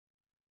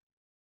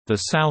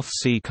The South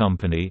Sea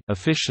Company,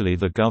 officially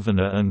the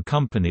Governor and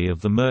Company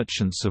of the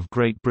Merchants of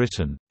Great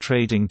Britain,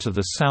 trading to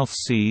the South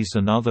Seas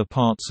and other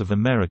parts of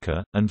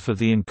America, and for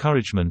the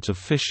encouragement of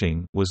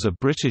fishing, was a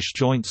British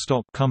joint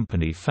stock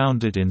company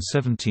founded in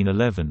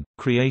 1711,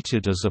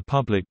 created as a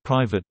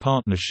public-private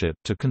partnership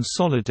to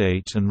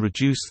consolidate and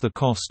reduce the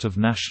cost of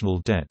national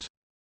debt.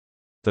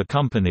 The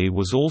company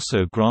was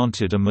also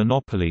granted a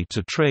monopoly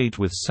to trade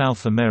with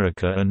South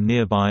America and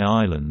nearby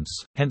islands,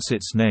 hence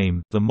its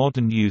name. The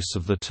modern use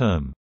of the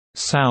term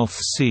South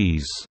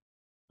Seas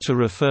to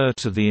refer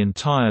to the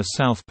entire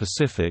South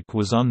Pacific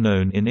was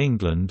unknown in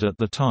England at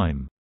the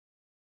time.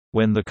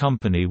 When the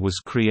company was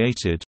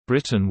created,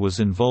 Britain was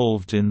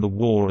involved in the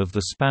War of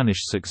the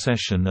Spanish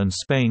Succession and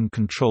Spain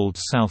controlled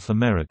South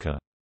America.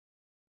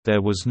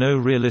 There was no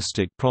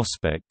realistic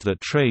prospect that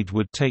trade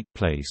would take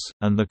place,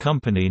 and the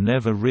company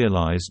never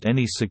realized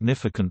any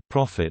significant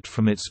profit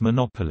from its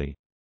monopoly.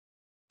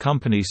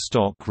 Company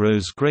stock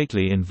rose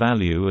greatly in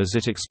value as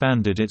it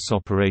expanded its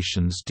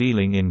operations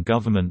dealing in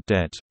government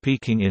debt,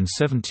 peaking in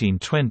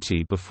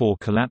 1720 before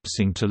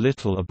collapsing to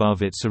little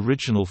above its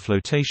original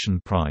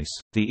flotation price.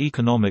 The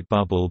economic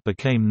bubble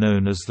became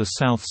known as the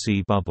South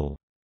Sea Bubble.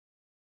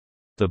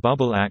 The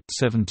Bubble Act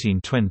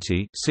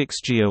 1720 6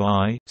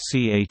 GOI,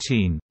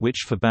 C18, which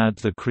forbade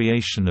the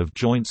creation of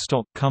joint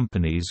stock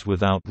companies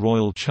without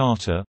royal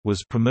charter,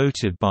 was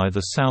promoted by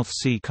the South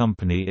Sea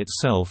Company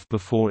itself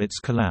before its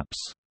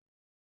collapse.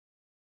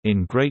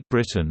 In Great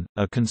Britain,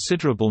 a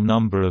considerable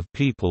number of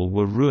people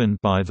were ruined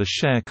by the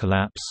share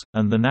collapse,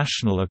 and the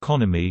national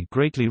economy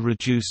greatly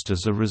reduced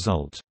as a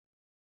result.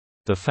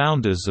 The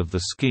founders of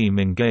the scheme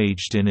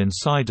engaged in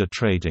insider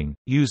trading,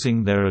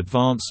 using their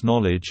advance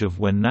knowledge of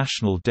when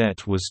national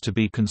debt was to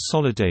be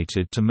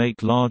consolidated to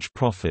make large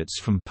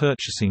profits from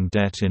purchasing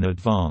debt in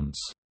advance.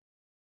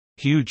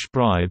 Huge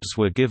bribes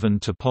were given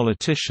to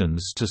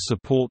politicians to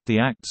support the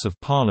Acts of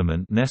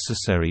Parliament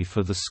necessary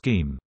for the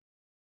scheme.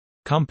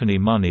 Company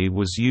money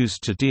was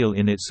used to deal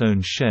in its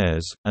own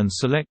shares, and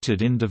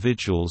selected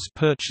individuals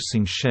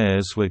purchasing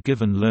shares were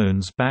given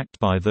loans backed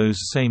by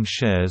those same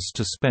shares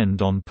to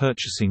spend on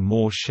purchasing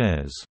more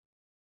shares.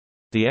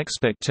 The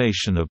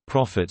expectation of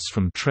profits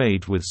from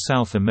trade with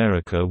South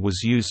America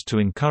was used to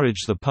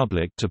encourage the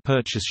public to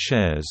purchase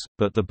shares,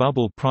 but the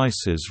bubble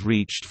prices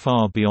reached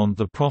far beyond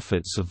the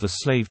profits of the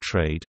slave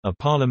trade. A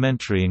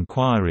parliamentary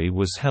inquiry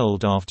was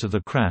held after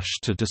the crash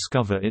to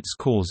discover its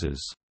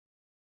causes.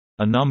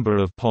 A number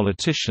of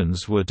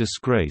politicians were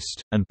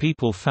disgraced, and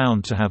people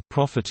found to have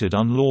profited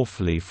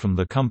unlawfully from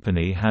the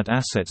company had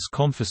assets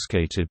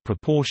confiscated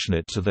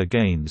proportionate to their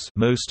gains.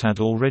 Most had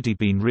already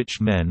been rich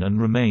men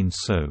and remained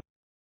so.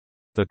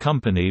 The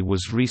company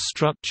was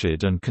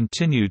restructured and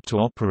continued to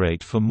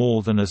operate for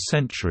more than a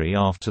century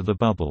after the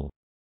bubble.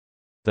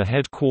 The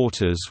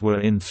headquarters were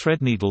in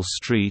Threadneedle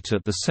Street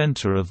at the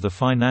centre of the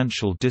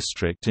financial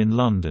district in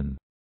London.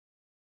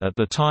 At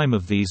the time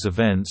of these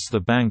events, the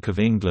Bank of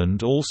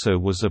England also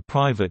was a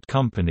private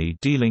company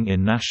dealing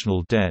in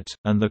national debt,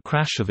 and the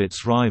crash of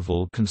its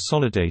rival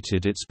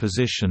consolidated its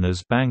position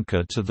as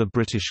banker to the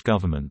British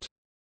government.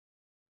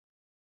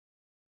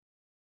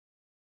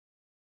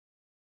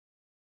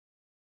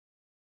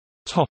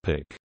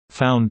 Topic: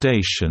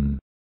 Foundation.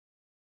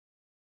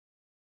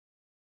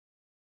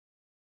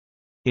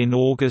 In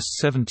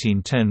August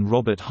 1710,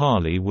 Robert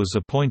Harley was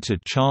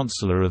appointed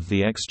Chancellor of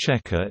the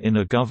Exchequer in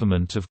a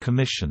government of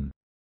commission.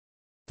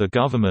 The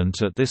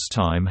government at this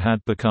time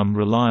had become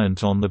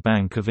reliant on the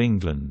Bank of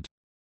England.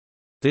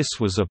 This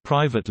was a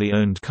privately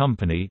owned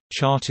company,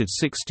 chartered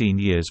 16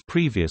 years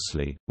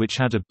previously, which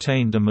had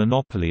obtained a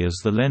monopoly as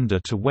the lender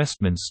to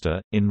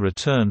Westminster, in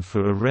return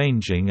for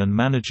arranging and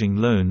managing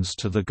loans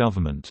to the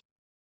government.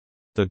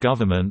 The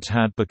government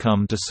had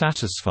become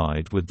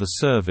dissatisfied with the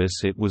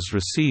service it was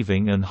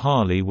receiving, and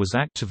Harley was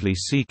actively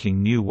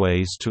seeking new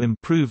ways to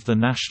improve the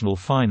national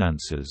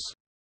finances.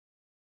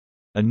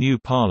 A new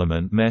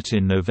parliament met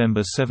in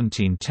November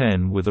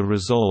 1710 with a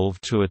resolve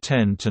to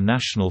attend to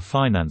national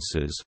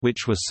finances,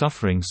 which were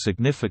suffering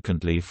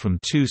significantly from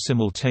two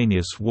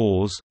simultaneous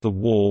wars, the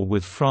war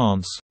with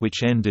France,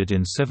 which ended in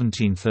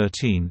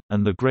 1713,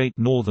 and the Great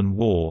Northern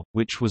War,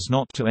 which was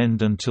not to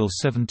end until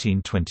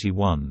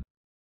 1721.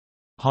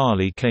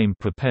 Harley came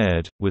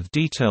prepared, with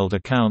detailed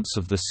accounts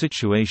of the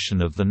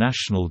situation of the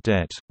national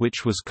debt,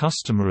 which was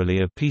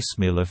customarily a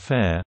piecemeal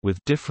affair,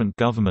 with different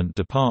government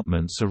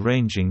departments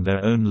arranging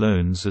their own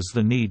loans as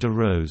the need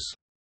arose.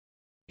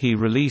 He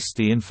released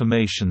the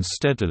information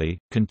steadily,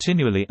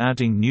 continually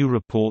adding new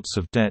reports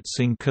of debts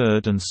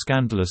incurred and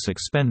scandalous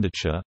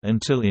expenditure,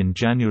 until in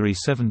January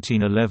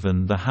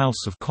 1711 the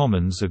House of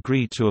Commons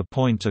agreed to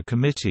appoint a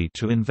committee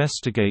to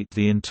investigate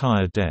the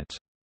entire debt.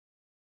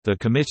 The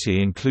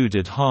committee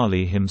included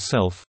Harley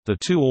himself, the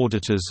two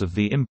auditors of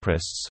the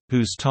imprests,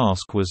 whose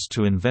task was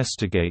to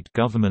investigate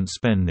government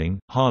spending,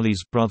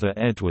 Harley's brother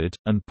Edward,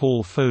 and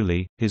Paul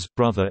Foley, his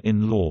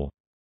brother-in-law.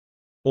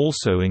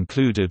 Also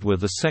included were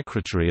the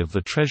Secretary of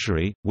the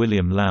Treasury,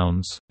 William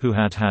Lowndes, who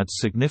had had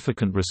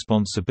significant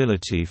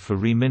responsibility for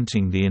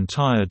reminting the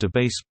entire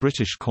debased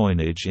British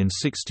coinage in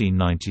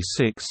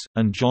 1696,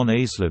 and John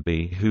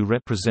Aislabie, who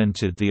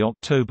represented the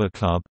October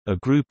Club, a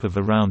group of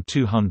around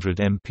 200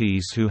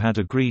 MPs who had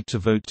agreed to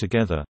vote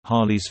together.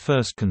 Harley's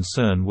first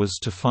concern was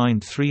to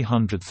find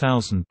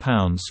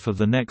 £300,000 for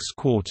the next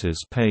quarter's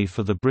pay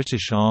for the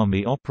British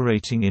Army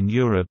operating in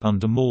Europe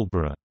under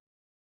Marlborough.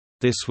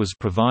 This was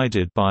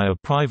provided by a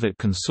private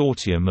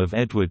consortium of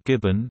Edward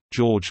Gibbon,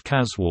 George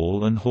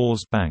Caswall and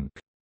Hawes Bank.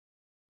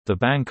 The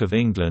Bank of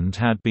England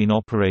had been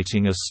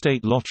operating a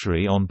state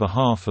lottery on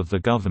behalf of the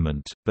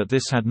government, but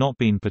this had not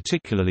been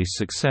particularly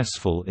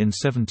successful in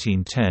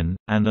 1710,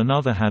 and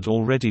another had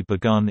already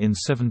begun in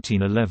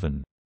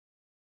 1711.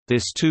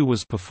 This too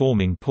was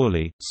performing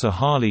poorly, so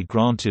Harley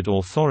granted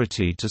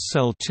authority to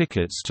sell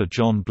tickets to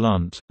John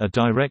Blunt, a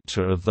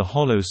director of the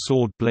Hollow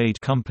Sword Blade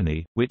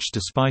Company, which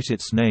despite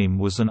its name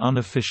was an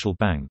unofficial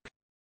bank.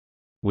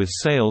 With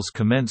sales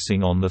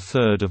commencing on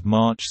 3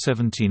 March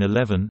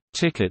 1711,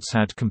 tickets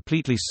had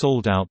completely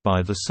sold out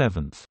by the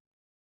 7th.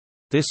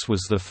 This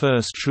was the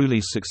first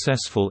truly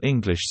successful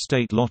English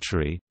state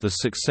lottery. The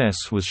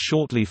success was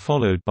shortly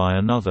followed by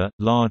another,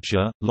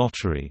 larger,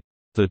 lottery,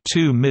 the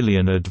 2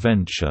 Million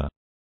Adventure,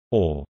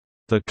 or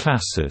the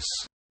Classis,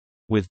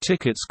 with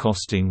tickets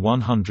costing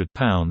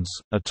 £100,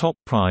 a top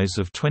prize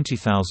of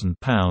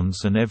 £20,000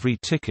 and every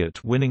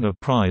ticket winning a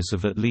prize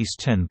of at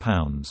least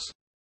 £10.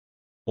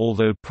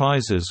 Although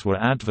prizes were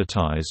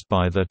advertised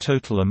by their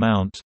total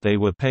amount, they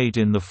were paid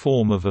in the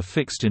form of a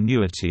fixed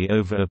annuity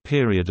over a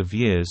period of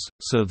years,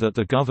 so that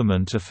the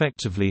government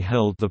effectively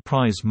held the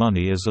prize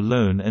money as a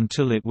loan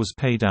until it was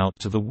paid out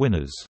to the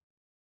winners.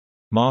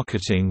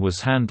 Marketing was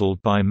handled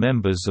by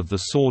members of the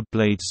Sword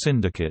Blade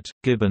Syndicate,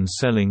 Gibbon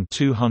selling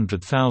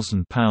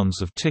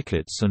 £200,000 of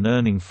tickets and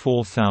earning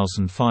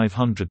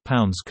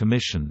 £4,500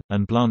 commission,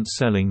 and Blunt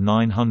selling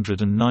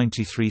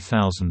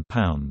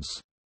 £993,000.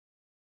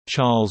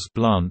 Charles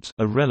Blunt,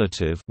 a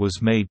relative,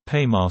 was made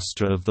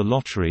paymaster of the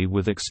lottery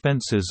with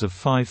expenses of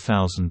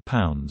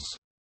 £5,000.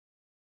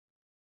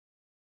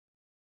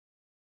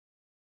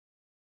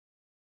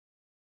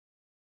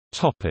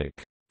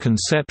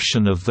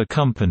 Conception of the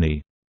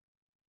company.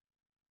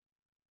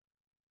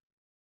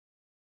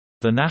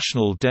 The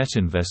National Debt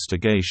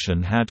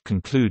Investigation had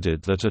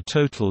concluded that a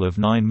total of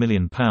 £9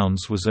 million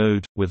was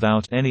owed,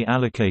 without any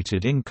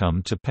allocated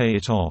income to pay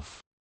it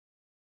off.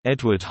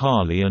 Edward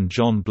Harley and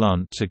John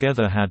Blunt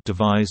together had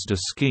devised a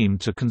scheme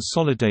to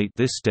consolidate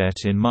this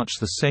debt in much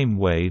the same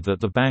way that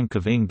the Bank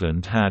of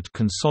England had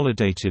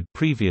consolidated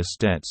previous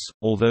debts,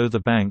 although the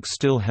bank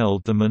still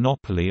held the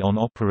monopoly on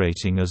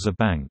operating as a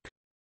bank.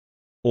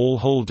 All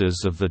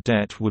holders of the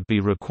debt would be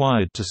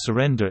required to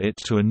surrender it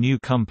to a new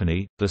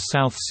company, the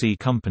South Sea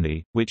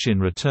Company, which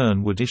in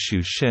return would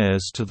issue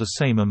shares to the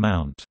same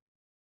amount.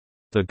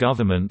 The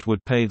government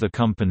would pay the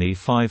company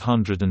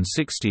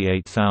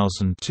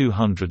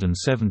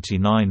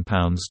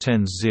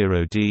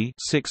 £568,279.10d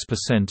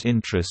 6%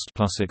 interest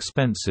plus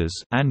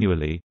expenses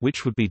annually,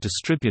 which would be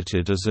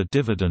distributed as a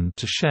dividend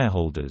to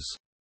shareholders.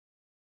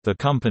 The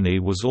company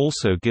was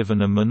also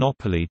given a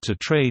monopoly to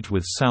trade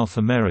with South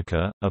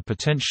America, a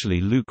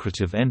potentially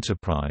lucrative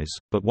enterprise,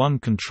 but one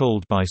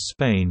controlled by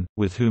Spain,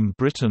 with whom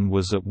Britain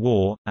was at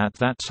war. At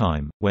that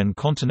time, when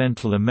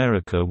continental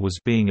America was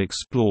being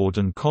explored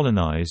and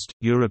colonized,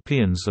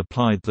 Europeans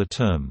applied the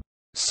term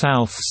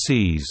South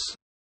Seas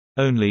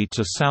only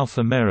to South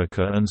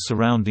America and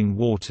surrounding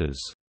waters.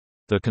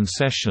 The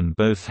concession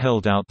both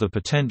held out the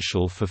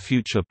potential for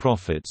future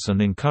profits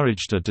and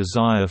encouraged a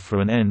desire for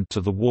an end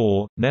to the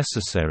war,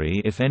 necessary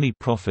if any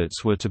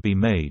profits were to be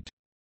made.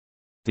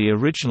 The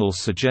original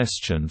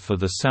suggestion for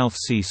the South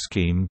Sea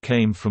scheme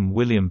came from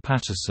William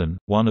Paterson,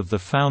 one of the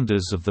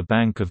founders of the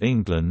Bank of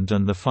England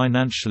and the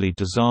financially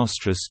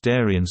disastrous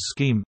Darien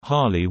scheme.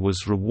 Harley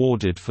was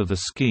rewarded for the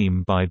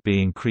scheme by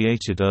being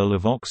created Earl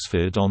of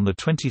Oxford on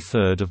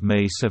 23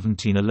 May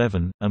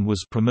 1711, and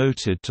was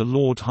promoted to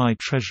Lord High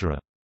Treasurer.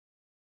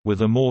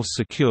 With a more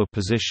secure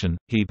position,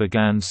 he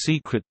began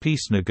secret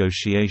peace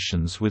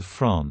negotiations with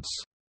France.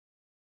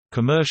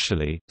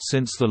 Commercially,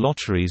 since the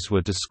lotteries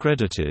were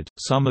discredited,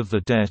 some of the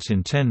debt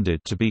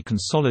intended to be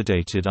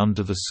consolidated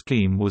under the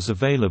scheme was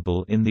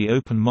available in the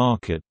open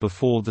market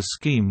before the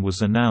scheme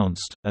was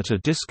announced, at a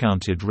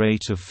discounted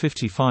rate of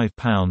 £55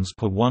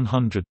 per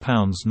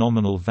 £100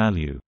 nominal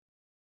value.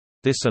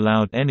 This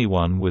allowed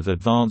anyone with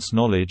advance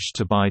knowledge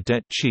to buy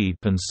debt cheap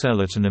and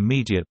sell at an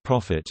immediate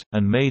profit,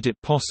 and made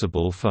it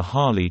possible for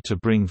Harley to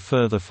bring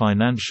further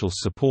financial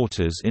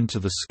supporters into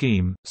the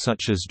scheme,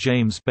 such as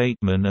James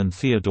Bateman and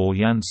Theodore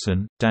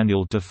Janssen.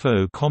 Daniel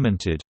Defoe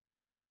commented,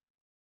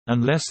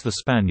 Unless the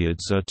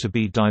Spaniards are to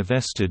be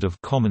divested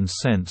of common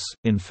sense,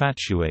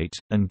 infatuate,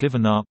 and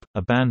given up,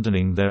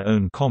 abandoning their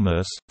own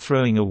commerce,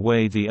 throwing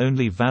away the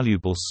only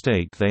valuable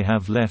stake they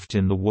have left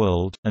in the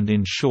world, and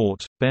in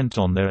short, bent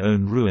on their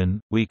own ruin,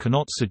 we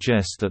cannot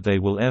suggest that they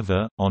will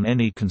ever, on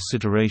any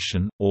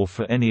consideration, or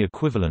for any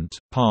equivalent,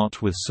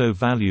 part with so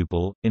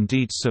valuable,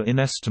 indeed so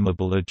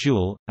inestimable a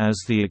jewel, as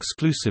the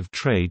exclusive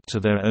trade to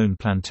their own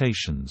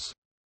plantations.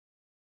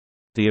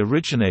 The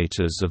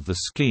originators of the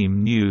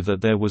scheme knew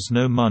that there was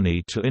no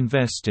money to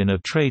invest in a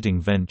trading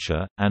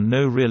venture, and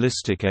no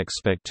realistic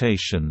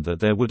expectation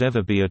that there would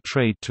ever be a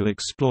trade to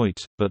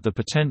exploit, but the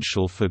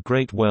potential for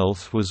great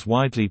wealth was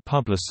widely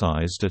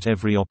publicized at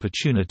every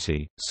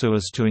opportunity, so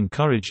as to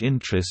encourage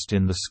interest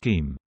in the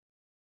scheme.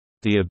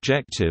 The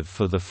objective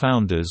for the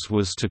founders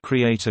was to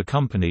create a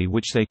company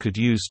which they could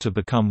use to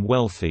become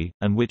wealthy,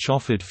 and which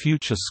offered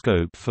future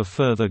scope for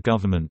further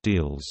government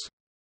deals.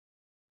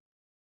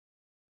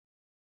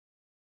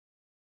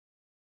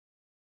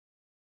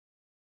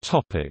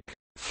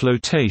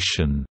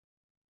 Flotation.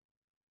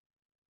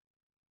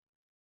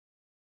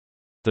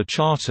 The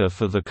charter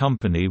for the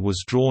company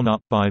was drawn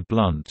up by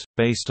Blunt,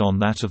 based on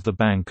that of the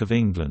Bank of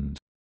England.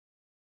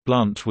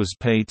 Blunt was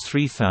paid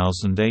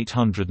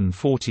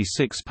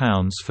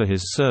 £3,846 for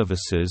his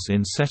services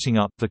in setting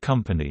up the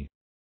company.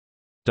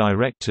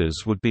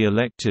 Directors would be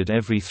elected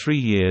every 3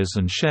 years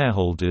and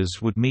shareholders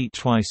would meet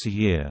twice a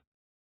year.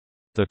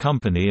 The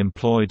company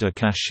employed a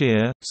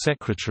cashier,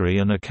 secretary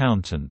and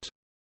accountant.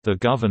 The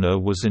governor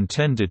was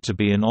intended to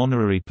be an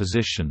honorary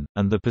position,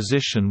 and the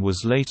position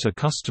was later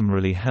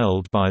customarily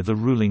held by the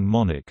ruling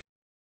monarch.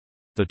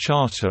 The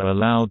charter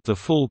allowed the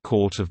full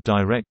court of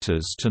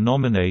directors to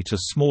nominate a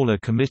smaller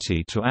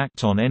committee to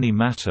act on any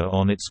matter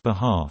on its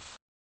behalf.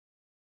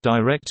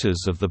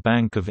 Directors of the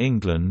Bank of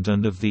England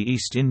and of the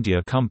East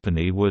India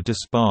Company were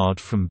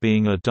disbarred from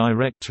being a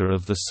director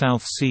of the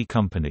South Sea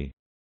Company.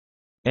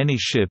 Any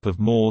ship of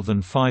more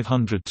than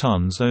 500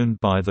 tons owned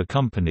by the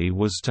company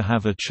was to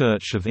have a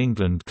Church of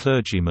England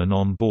clergyman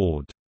on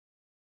board.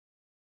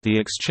 The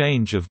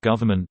exchange of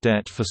government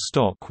debt for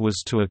stock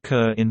was to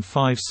occur in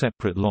 5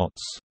 separate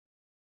lots.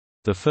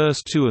 The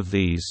first 2 of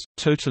these,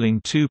 totaling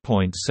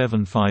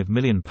 £2.75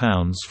 million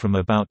from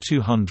about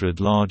 200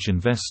 large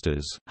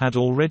investors, had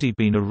already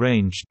been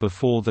arranged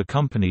before the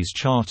company's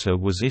charter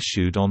was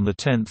issued on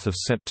 10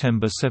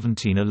 September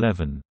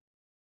 1711.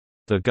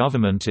 The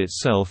government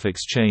itself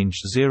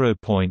exchanged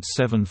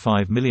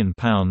 £0.75 million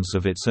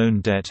of its own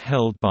debt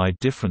held by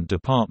different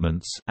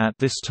departments. At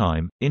this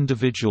time,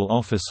 individual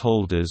office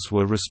holders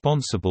were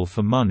responsible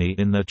for money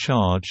in their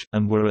charge,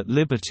 and were at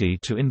liberty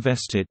to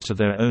invest it to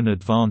their own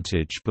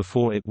advantage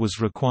before it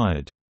was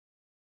required.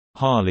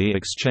 Harley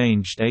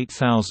exchanged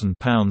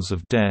 £8,000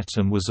 of debt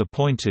and was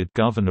appointed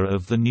governor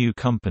of the new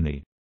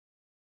company.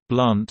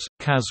 Blunt,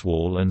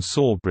 Caswall and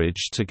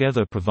Sawbridge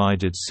together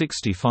provided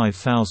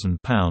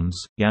 £65,000,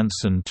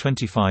 Jansen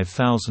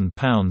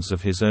 £25,000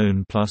 of his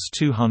own plus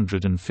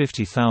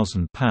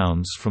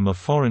 £250,000 from a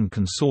foreign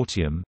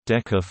consortium,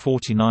 Decker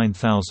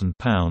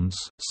 £49,000,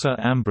 Sir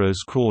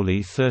Ambrose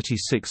Crawley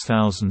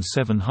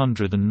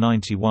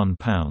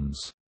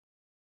 £36,791.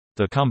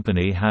 The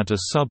company had a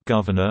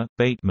sub-governor,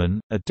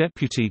 Bateman, a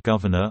deputy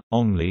governor,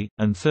 Ongley,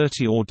 and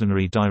 30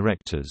 ordinary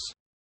directors.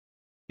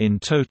 In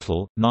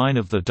total, 9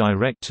 of the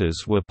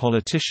directors were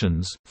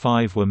politicians,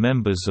 5 were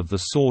members of the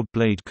Sword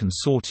Blade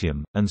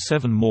Consortium, and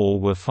 7 more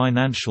were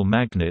financial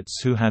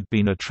magnates who had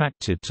been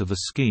attracted to the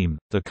scheme.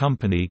 The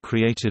company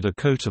created a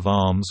coat of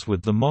arms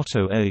with the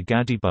motto E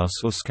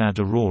Gadibus Uscad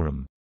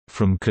Aurorum,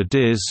 from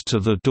Cadiz to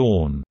the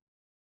dawn,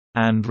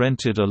 and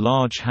rented a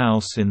large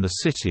house in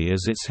the city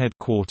as its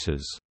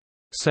headquarters.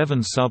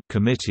 7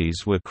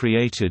 sub-committees were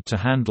created to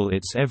handle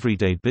its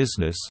everyday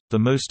business, the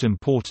most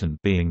important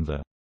being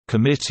the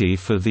Committee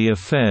for the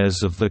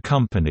Affairs of the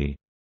Company.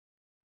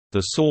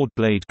 The Sword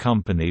Blade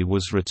Company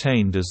was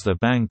retained as the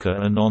banker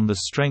and on the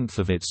strength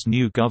of its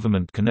new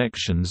government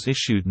connections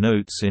issued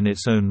notes in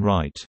its own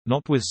right,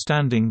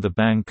 notwithstanding the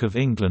Bank of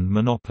England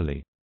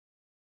monopoly.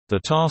 The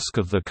task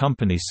of the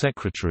company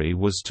secretary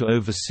was to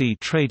oversee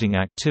trading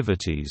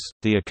activities.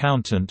 The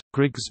accountant,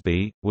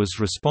 Grigsby, was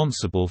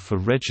responsible for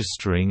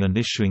registering and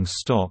issuing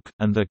stock,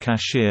 and the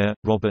cashier,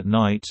 Robert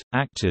Knight,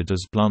 acted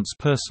as Blunt's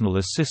personal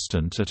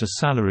assistant at a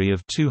salary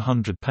of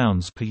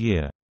 £200 per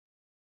year.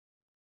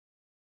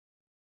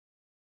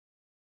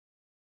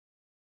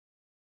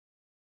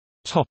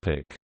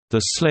 The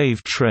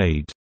slave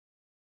trade.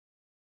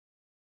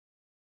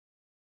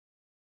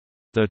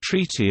 The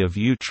Treaty of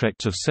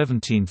Utrecht of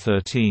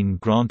 1713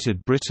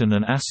 granted Britain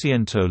an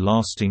Asiento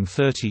lasting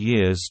 30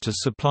 years to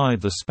supply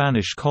the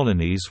Spanish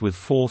colonies with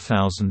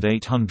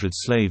 4,800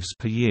 slaves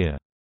per year.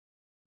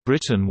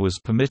 Britain was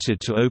permitted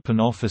to open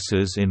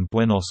offices in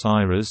Buenos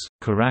Aires,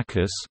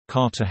 Caracas,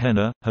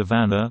 Cartagena,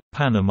 Havana,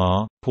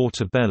 Panama,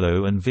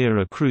 Portobello and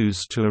Vera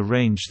Cruz to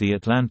arrange the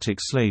Atlantic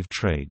slave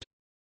trade.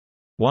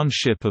 One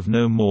ship of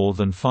no more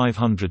than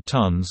 500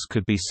 tons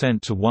could be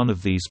sent to one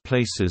of these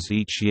places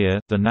each year,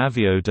 the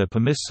Navio de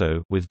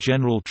Permiso, with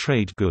general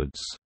trade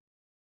goods.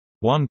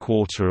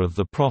 1/4 of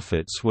the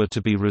profits were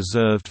to be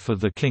reserved for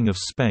the King of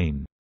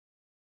Spain.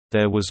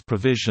 There was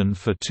provision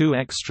for 2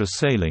 extra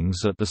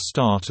sailings at the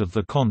start of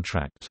the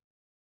contract.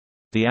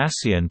 The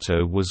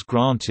Asiento was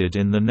granted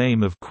in the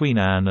name of Queen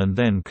Anne and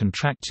then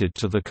contracted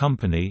to the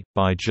company.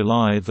 By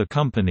July, the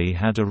company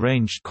had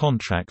arranged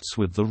contracts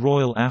with the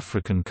Royal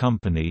African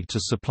Company to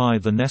supply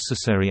the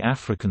necessary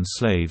African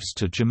slaves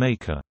to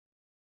Jamaica.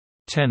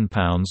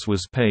 £10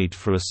 was paid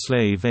for a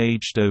slave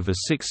aged over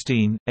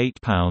 16,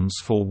 £8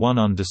 for one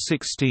under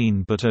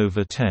 16 but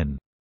over 10.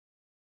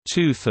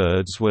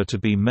 2/3 were to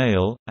be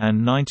male,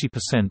 and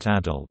 90%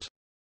 adult.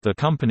 The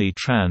company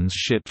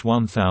transshipped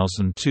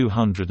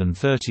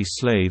 1,230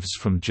 slaves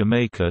from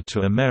Jamaica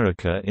to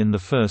America in the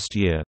first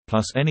year,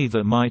 plus any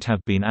that might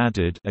have been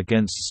added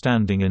against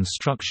standing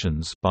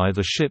instructions by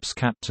the ship's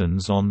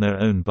captains on their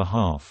own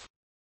behalf.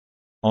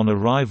 On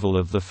arrival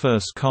of the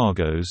first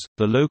cargoes,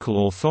 the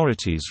local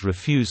authorities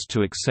refused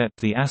to accept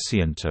the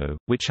Asiento,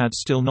 which had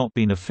still not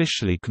been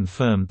officially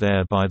confirmed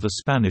there by the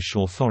Spanish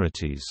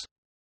authorities.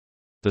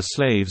 The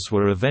slaves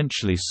were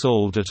eventually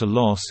sold at a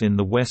loss in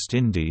the West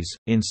Indies.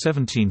 In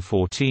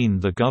 1714,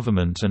 the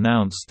government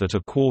announced that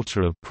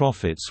 1/4 of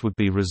profits would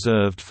be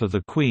reserved for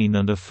the Queen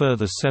and a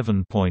further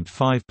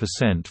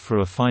 7.5% for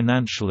a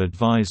financial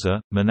advisor,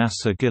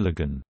 Manasseh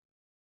Gilligan.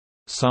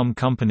 Some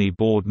company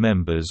board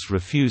members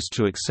refused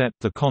to accept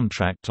the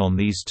contract on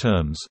these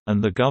terms,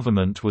 and the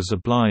government was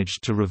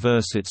obliged to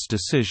reverse its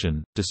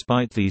decision.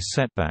 Despite these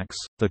setbacks,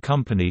 the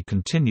company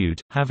continued,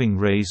 having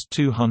raised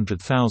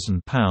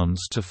 £200,000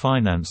 to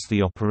finance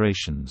the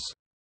operations.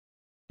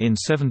 In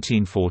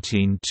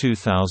 1714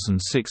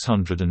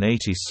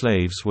 2,680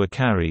 slaves were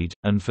carried,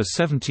 and for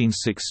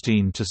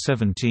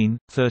 1716–17,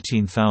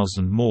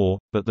 13,000 more,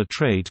 but the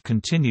trade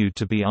continued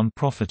to be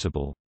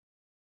unprofitable.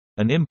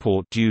 An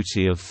import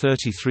duty of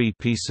 33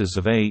 pieces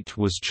of 8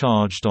 was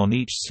charged on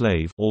each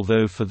slave,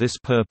 although for this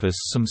purpose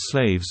some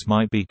slaves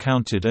might be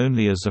counted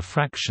only as a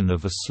fraction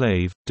of a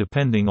slave,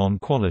 depending on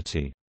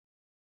quality.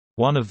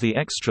 One of the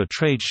extra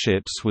trade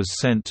ships was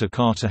sent to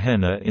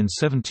Cartagena in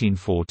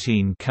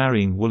 1714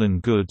 carrying woolen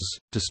goods,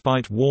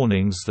 despite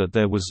warnings that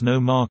there was no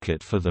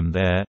market for them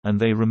there, and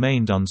they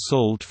remained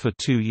unsold for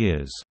 2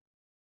 years.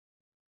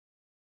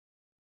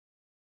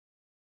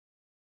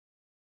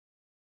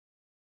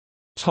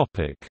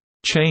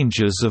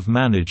 Changes of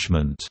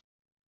management.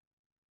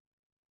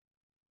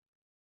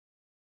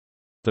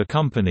 The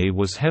company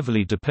was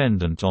heavily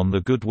dependent on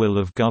the goodwill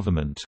of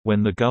government.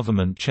 When the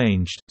government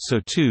changed, so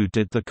too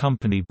did the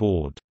company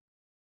board.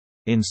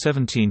 In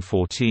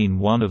 1714,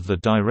 one of the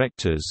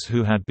directors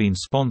who had been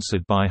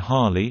sponsored by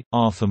Harley,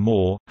 Arthur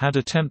Moore, had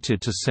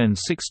attempted to send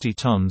 60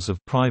 tons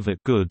of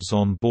private goods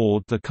on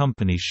board the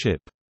company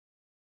ship.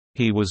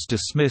 He was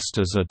dismissed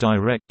as a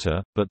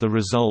director, but the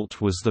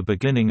result was the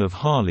beginning of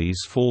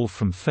Harley's fall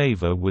from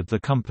favor with the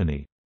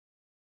company.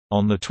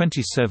 On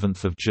 27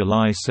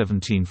 July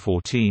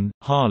 1714,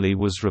 Harley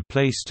was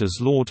replaced as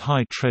Lord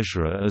High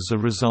Treasurer as a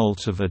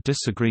result of a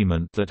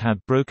disagreement that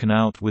had broken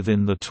out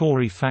within the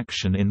Tory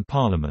faction in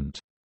Parliament.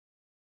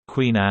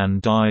 Queen Anne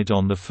died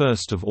on 1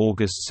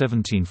 August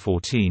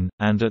 1714,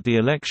 and at the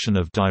election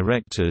of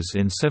directors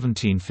in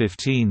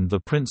 1715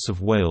 the Prince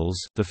of Wales,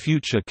 the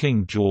future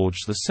King George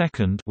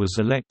II, was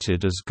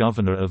elected as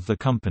governor of the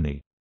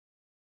company.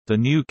 The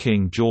new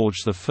King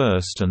George I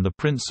and the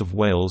Prince of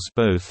Wales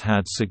both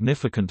had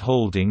significant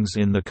holdings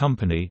in the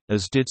company,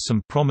 as did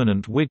some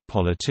prominent Whig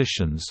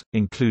politicians,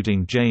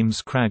 including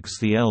James Craggs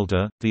the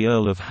Elder, the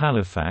Earl of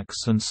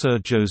Halifax and Sir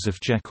Joseph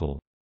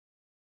Jekyll.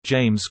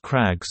 James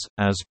Craggs,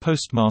 as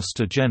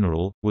Postmaster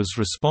General, was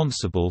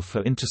responsible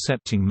for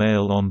intercepting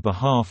mail on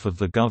behalf of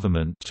the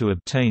government to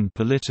obtain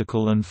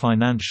political and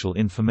financial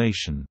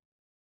information.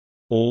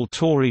 All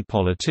Tory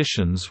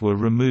politicians were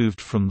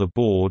removed from the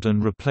board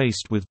and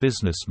replaced with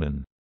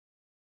businessmen.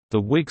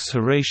 The Whigs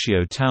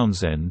Horatio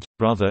Townsend,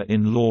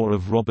 brother-in-law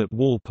of Robert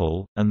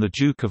Walpole, and the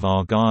Duke of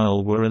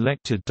Argyll were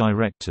elected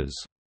directors.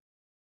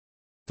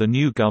 The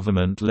new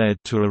government led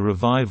to a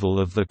revival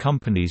of the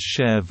company's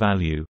share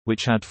value,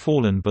 which had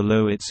fallen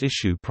below its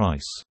issue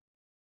price.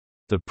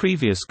 The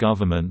previous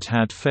government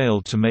had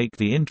failed to make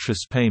the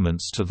interest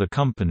payments to the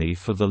company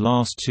for the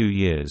last 2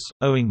 years,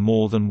 owing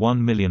more than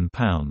 £1 million.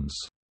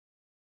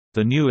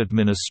 The new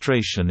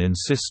administration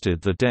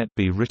insisted the debt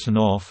be written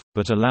off,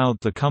 but allowed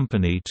the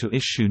company to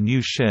issue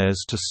new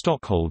shares to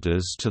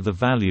stockholders to the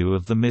value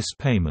of the missed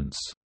payments.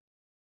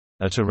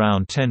 At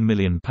around £10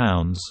 million,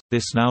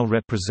 this now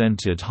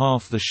represented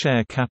half the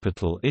share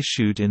capital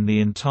issued in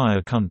the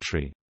entire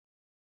country.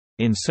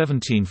 In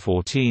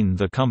 1714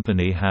 the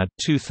company had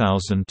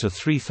 2,000 to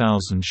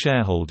 3,000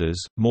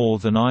 shareholders, more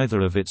than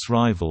either of its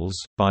rivals.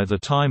 By the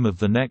time of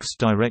the next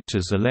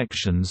directors'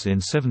 elections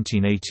in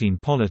 1718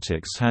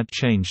 politics had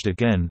changed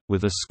again,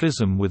 with a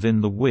schism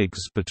within the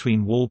Whigs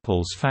between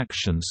Walpole's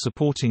faction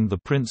supporting the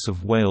Prince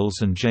of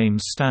Wales and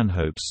James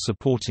Stanhope's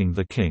supporting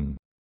the King.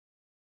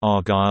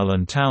 Argyll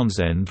and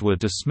Townsend were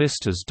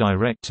dismissed as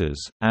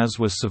directors, as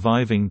were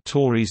surviving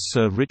Tories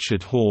Sir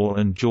Richard Hoare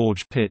and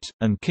George Pitt,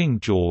 and King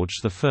George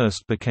I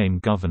became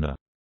governor.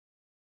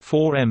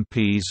 4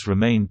 MPs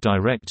remained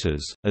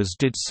directors, as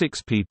did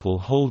 6 people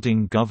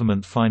holding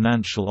government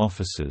financial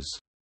offices.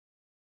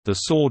 The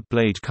Sword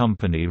Blade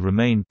Company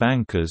remained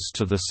bankers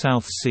to the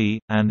South Sea,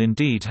 and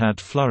indeed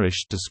had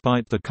flourished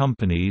despite the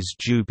company's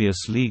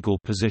dubious legal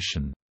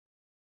position.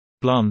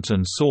 Blunt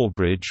and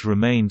Sawbridge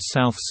remained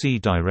South Sea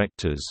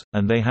directors,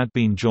 and they had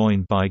been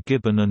joined by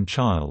Gibbon and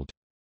Child.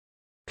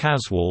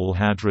 Caswall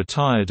had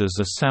retired as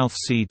a South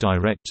Sea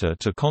director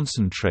to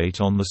concentrate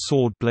on the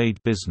sword blade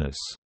business.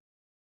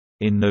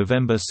 In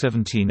November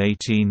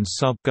 1718,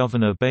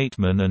 Sub-Governor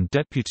Bateman and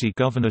Deputy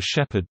Governor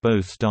Shepherd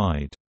both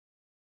died.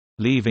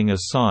 Leaving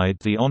aside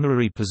the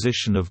honorary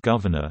position of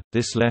governor,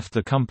 this left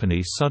the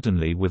company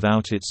suddenly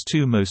without its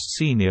 2 most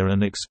senior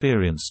and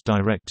experienced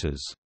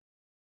directors.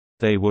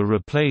 They were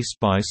replaced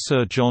by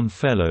Sir John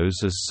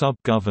Fellows as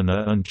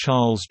sub-governor and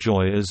Charles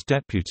Joy as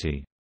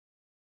deputy.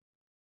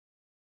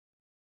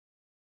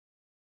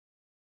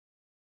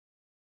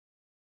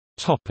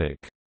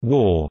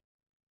 War.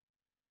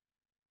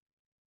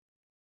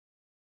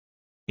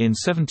 In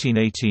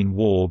 1718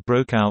 war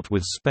broke out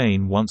with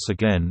Spain once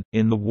again,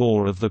 in the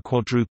War of the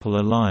Quadruple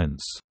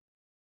Alliance.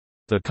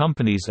 The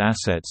company's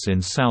assets in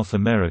South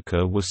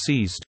America were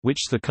seized,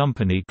 which the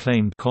company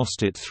claimed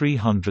cost it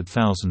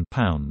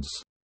 £300,000.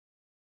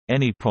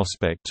 Any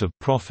prospect of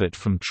profit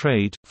from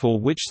trade, for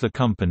which the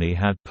company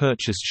had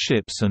purchased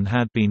ships and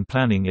had been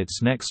planning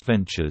its next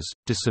ventures,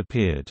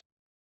 disappeared.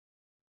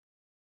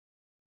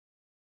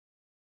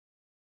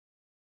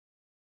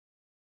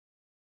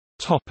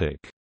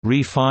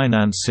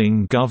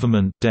 Refinancing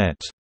government debt.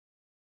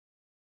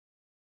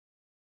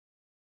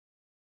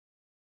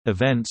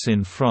 Events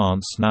in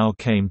France now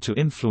came to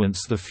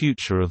influence the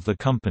future of the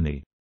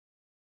company.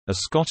 A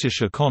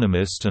Scottish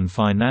economist and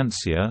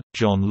financier,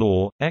 John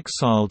Law,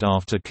 exiled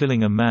after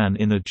killing a man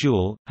in a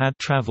duel, had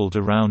travelled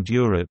around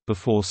Europe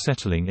before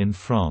settling in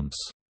France.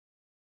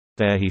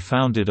 There he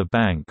founded a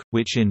bank,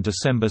 which in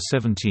December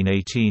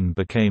 1718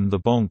 became the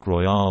Banque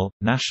Royale,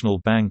 National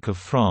Bank of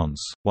France,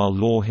 while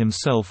Law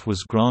himself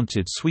was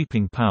granted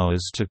sweeping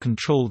powers to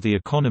control the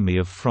economy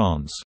of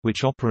France,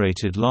 which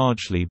operated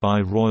largely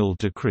by royal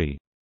decree.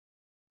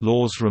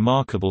 Law's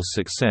remarkable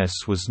success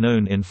was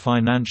known in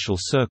financial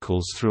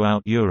circles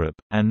throughout Europe,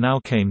 and now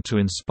came to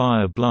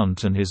inspire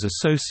Blunt and his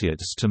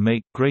associates to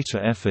make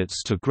greater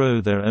efforts to grow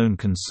their own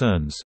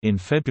concerns. In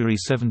February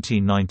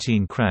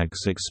 1719,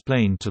 Craggs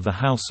explained to the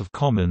House of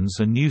Commons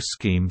a new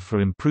scheme for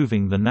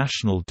improving the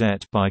national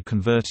debt by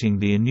converting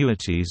the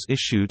annuities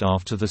issued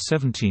after the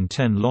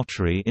 1710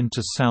 lottery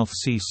into South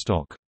Sea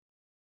stock.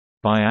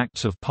 By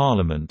Act of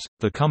Parliament,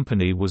 the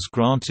company was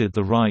granted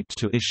the right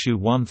to issue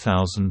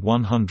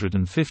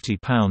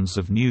 £1,150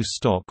 of new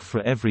stock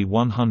for every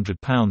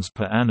 £100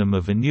 per annum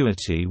of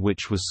annuity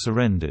which was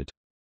surrendered.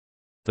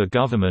 The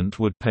government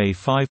would pay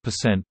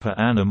 5% per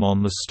annum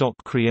on the stock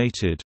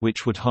created,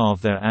 which would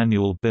halve their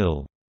annual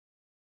bill.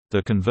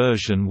 The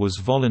conversion was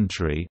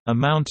voluntary,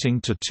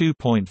 amounting to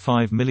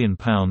 £2.5 million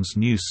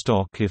new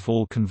stock if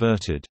all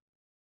converted.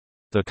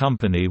 The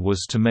company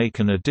was to make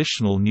an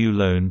additional new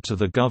loan to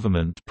the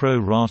government pro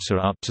rata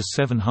up to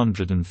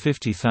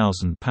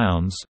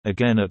 £750,000,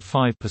 again at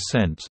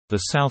 5%. The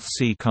South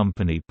Sea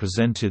Company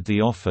presented the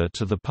offer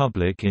to the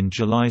public in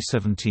July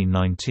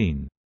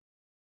 1719.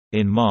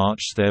 In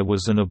March there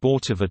was an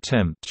abortive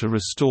attempt to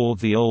restore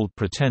the old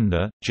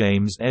pretender,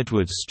 James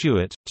Edward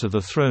Stuart, to the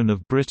throne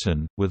of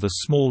Britain, with a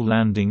small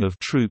landing of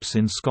troops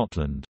in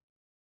Scotland.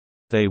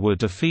 They were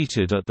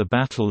defeated at the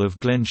Battle of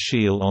Glen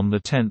Shiel on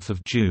 10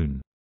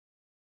 June.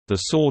 The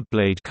Sword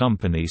Blade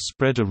Company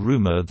spread a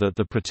rumor that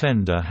the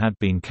pretender had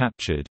been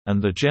captured, and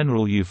the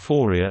general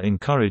euphoria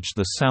encouraged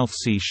the South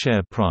Sea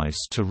share price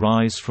to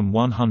rise from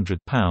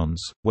 £100,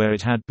 where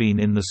it had been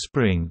in the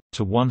spring,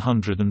 to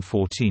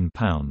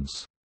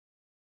 £114.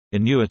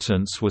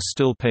 Annuitants were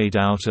still paid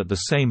out at the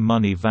same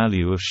money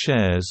value of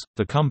shares,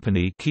 the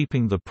company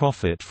keeping the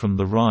profit from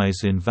the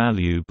rise in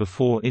value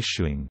before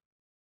issuing.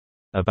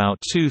 About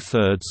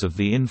 2/3 of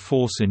the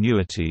in-force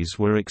annuities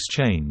were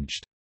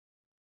exchanged.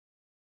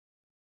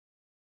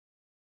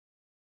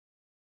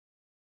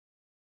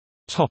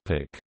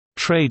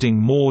 Trading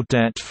more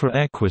debt for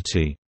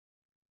equity.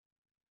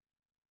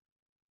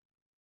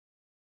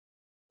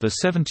 The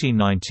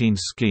 1719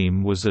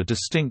 scheme was a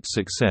distinct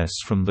success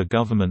from the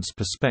government's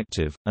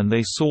perspective, and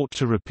they sought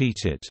to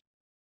repeat it.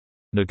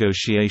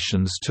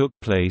 Negotiations took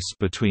place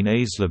between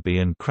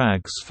Aislabie and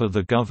Craggs for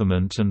the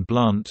government and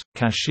Blunt,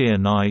 Cashier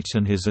Knight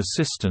and his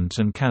assistant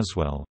and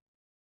Caswell.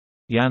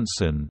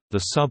 Janssen, the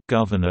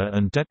sub-governor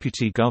and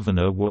deputy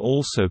governor were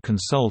also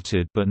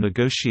consulted, but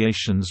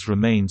negotiations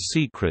remained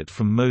secret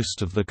from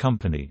most of the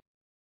company.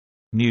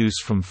 News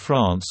from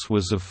France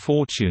was of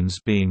fortunes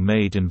being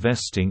made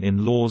investing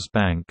in Law's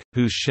bank,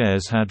 whose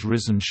shares had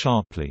risen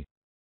sharply.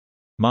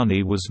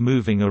 money was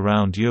moving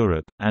around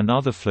Europe, and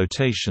other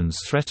flotations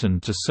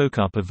threatened to soak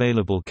up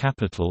available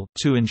capital.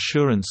 Two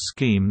insurance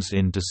schemes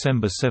in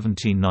December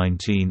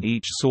 1719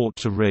 each sought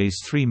to raise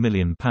 £3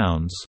 million.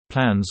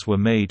 Plans were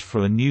made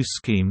for a new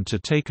scheme to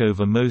take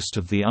over most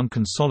of the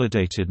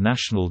unconsolidated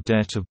national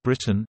debt of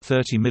Britain,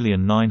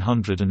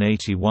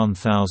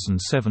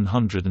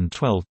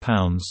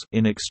 £30,981,712,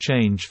 in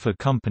exchange for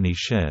company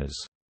shares.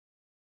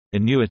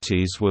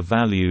 Annuities were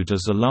valued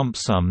as a lump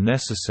sum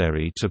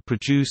necessary to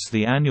produce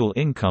the annual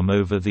income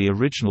over the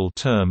original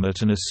term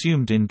at an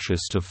assumed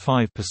interest of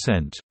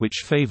 5%,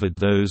 which favored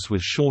those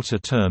with shorter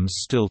terms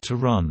still to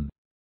run.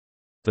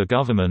 The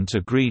government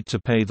agreed to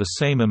pay the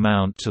same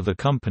amount to the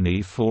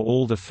company for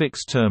all the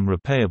fixed-term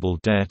repayable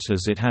debt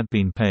as it had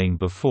been paying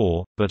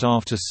before, but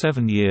after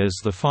 7 years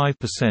the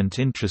 5%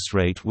 interest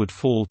rate would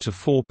fall to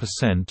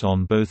 4%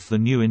 on both the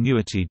new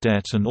annuity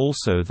debt and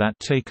also that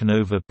taken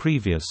over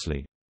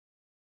previously.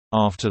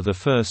 After the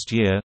first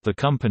year, the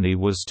company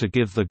was to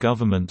give the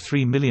government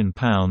 £3 million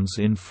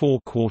in 4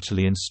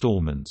 quarterly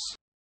installments.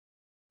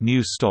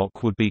 New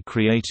stock would be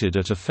created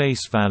at a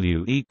face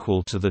value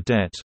equal to the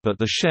debt, but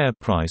the share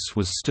price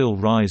was still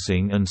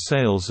rising and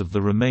sales of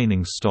the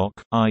remaining stock,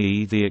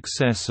 i.e. the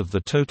excess of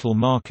the total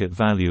market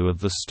value of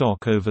the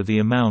stock over the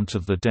amount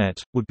of the debt,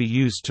 would be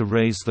used to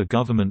raise the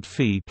government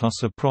fee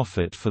plus a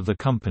profit for the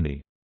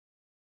company.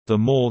 The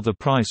more the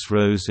price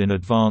rose in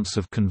advance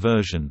of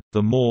conversion,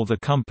 the more the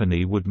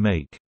company would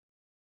make.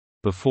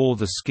 Before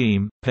the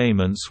scheme,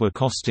 payments were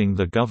costing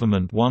the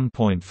government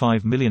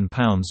 £1.5 million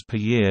per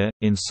year.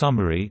 In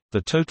summary, the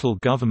total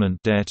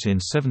government debt in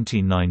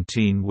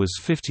 1719 was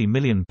 £50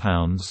 million.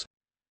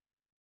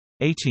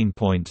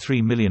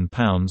 £18.3 million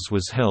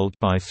was held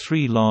by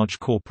 3 large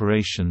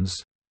corporations,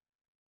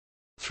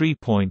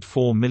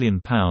 £3.4 million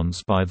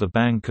by the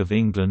Bank of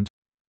England,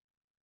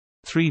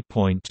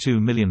 £3.2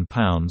 million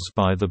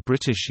by the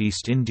British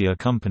East India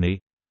Company,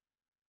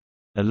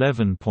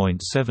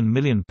 £11.7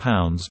 million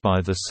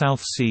by the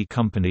South Sea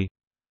Company.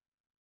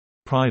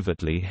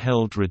 Privately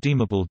held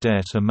redeemable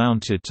debt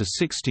amounted to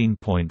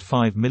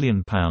 £16.5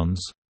 million.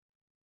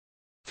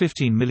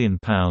 £15 million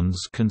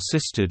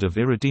consisted of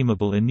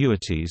irredeemable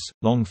annuities,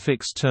 long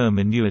fixed-term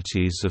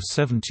annuities of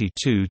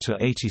 72 to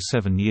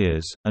 87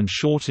 years, and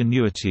short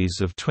annuities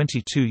of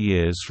 22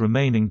 years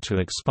remaining to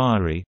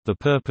expiry. The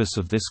purpose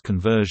of this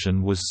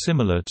conversion was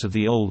similar to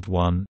the old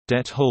one.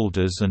 Debt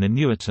holders and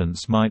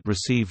annuitants might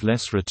receive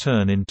less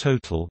return in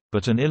total,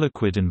 but an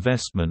illiquid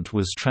investment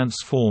was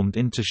transformed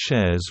into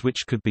shares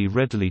which could be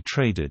readily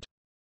traded.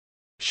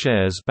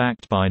 Shares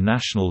backed by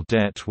national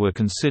debt were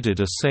considered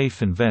a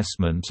safe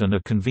investment and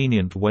a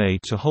convenient way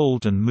to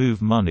hold and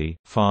move money,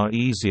 far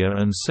easier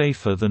and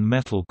safer than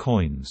metal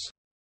coins.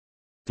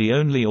 The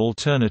only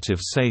alternative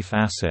safe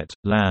asset,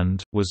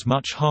 land, was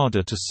much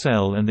harder to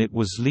sell and it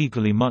was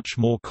legally much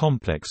more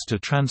complex to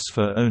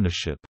transfer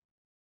ownership.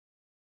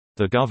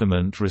 The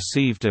government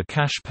received a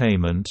cash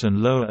payment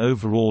and lower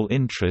overall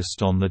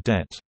interest on the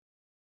debt.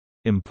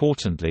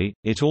 Importantly,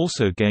 it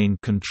also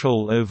gained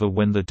control over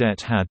when the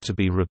debt had to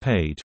be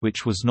repaid,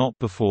 which was not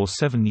before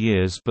 7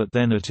 years but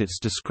then at its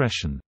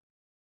discretion.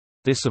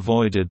 This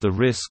avoided the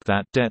risk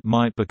that debt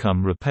might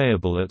become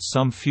repayable at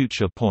some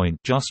future point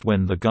just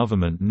when the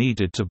government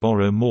needed to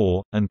borrow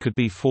more, and could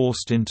be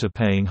forced into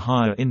paying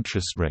higher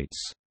interest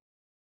rates.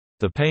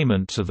 The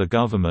payment to the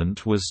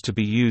government was to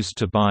be used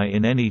to buy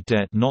in any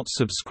debt not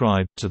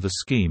subscribed to the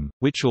scheme,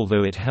 which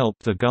although it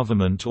helped the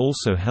government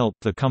also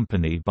helped the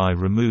company by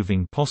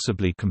removing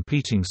possibly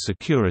competing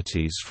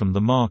securities from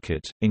the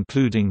market,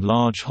 including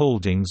large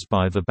holdings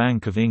by the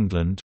Bank of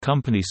England.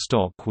 Company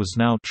stock was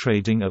now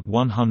trading at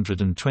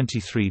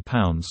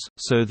 £123,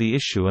 so the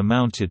issue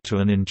amounted to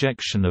an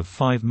injection of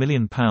 £5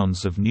 million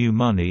of new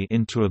money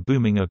into a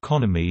booming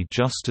economy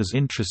just as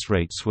interest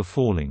rates were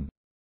falling.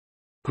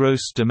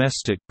 Gross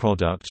domestic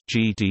product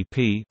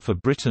 (GDP) for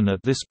Britain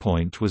at this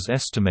point was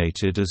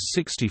estimated as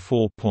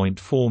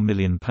 £64.4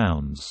 million.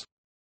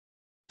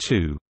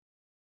 2.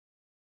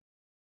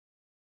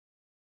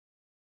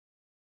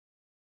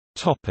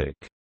 Topic: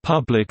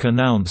 Public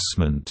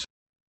announcement.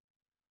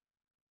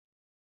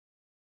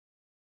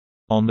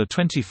 On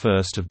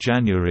 21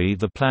 January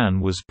the plan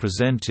was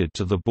presented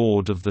to the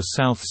board of the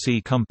South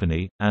Sea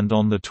Company, and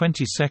on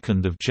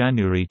 22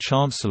 January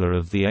Chancellor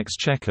of the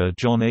Exchequer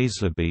John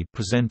Aislabie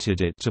presented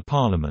it to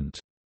Parliament.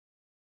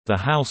 The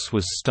House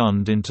was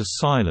stunned into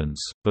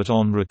silence, but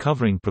on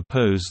recovering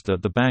proposed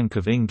that the Bank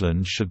of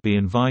England should be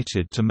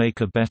invited to make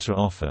a better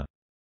offer.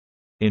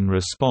 In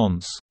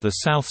response, the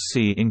South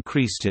Sea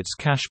increased its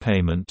cash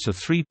payment to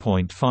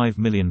 £3.5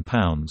 million,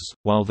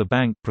 while the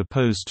bank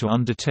proposed to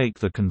undertake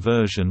the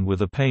conversion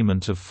with a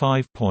payment of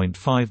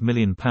 £5.5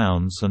 million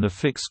and a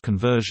fixed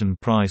conversion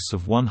price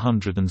of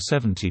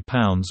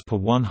 £170 per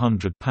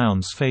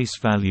 £100 face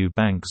value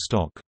bank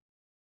stock.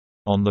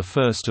 On 1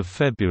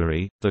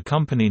 February, the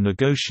company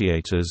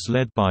negotiators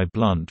led by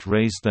Blunt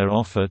raised their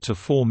offer to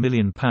 £4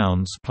 million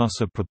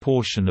plus a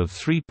proportion of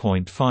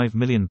 £3.5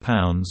 million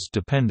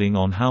depending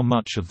on how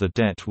much of the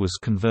debt was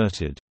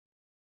converted.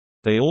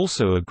 They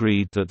also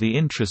agreed that the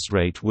interest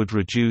rate would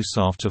reduce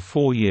after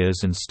 4 years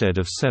instead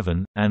of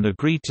 7, and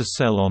agreed to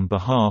sell on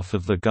behalf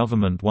of the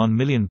government £1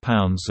 million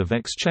of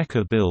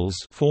exchequer bills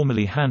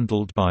formerly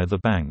handled by the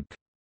bank.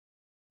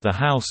 The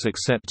House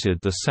accepted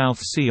the South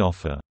Sea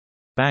offer.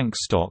 Bank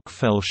stock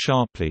fell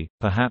sharply.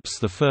 Perhaps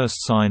the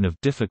first sign of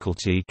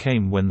difficulty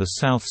came when the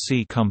South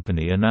Sea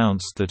Company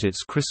announced that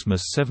its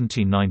Christmas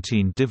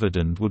 1719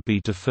 dividend would be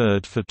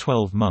deferred for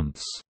 12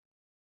 months.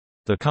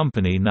 The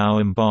company now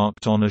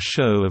embarked on a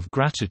show of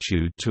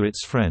gratitude to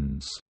its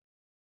friends.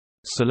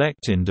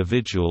 Select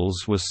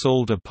individuals were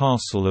sold a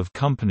parcel of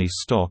company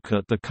stock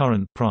at the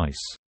current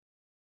price.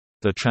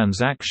 The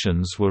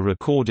transactions were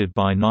recorded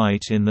by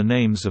night in the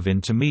names of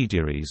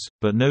intermediaries,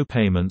 but no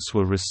payments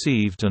were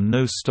received and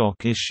no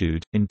stock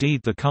issued.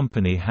 Indeed, the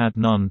company had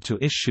none to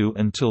issue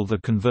until the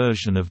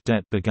conversion of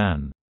debt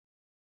began.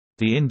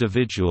 The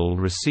individual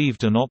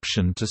received an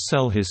option to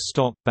sell his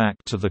stock back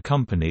to the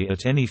company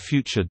at any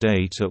future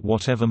date at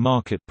whatever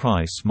market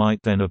price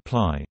might then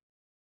apply.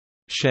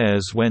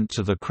 Shares went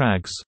to the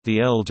Craggs,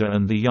 the elder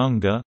and the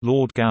younger,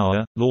 Lord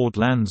Gower, Lord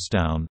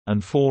Lansdowne,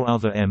 and 4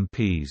 other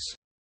MPs.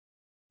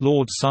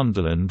 Lord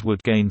Sunderland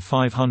would gain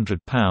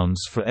 £500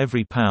 for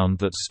every pound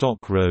that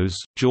stock rose,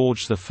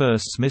 George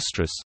I's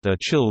mistress, their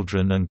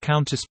children and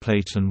Countess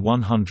Playton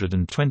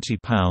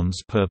 £120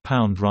 per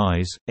pound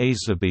rise,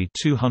 Aislabie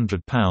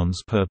 £200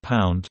 per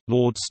pound,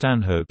 Lord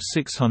Stanhope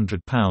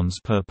 £600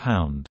 per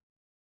pound.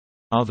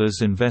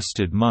 Others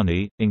invested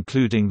money,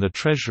 including the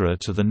Treasurer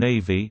to the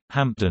Navy,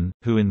 Hampden,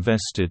 who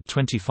invested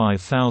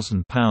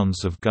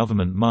 £25,000 of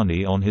government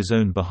money on his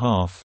own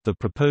behalf. The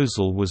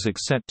proposal was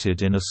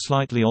accepted in a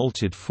slightly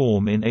altered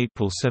form in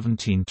April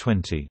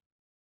 1720.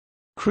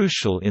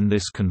 Crucial in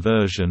this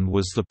conversion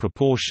was the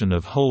proportion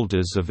of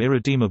holders of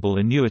irredeemable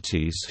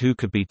annuities who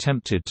could be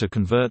tempted to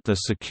convert their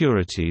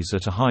securities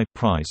at a high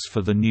price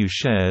for the new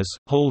shares.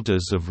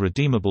 Holders of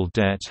redeemable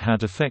debt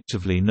had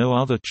effectively no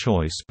other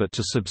choice but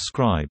to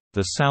subscribe.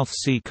 The South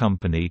Sea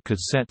Company could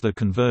set the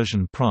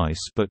conversion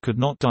price but could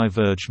not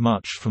diverge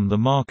much from the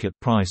market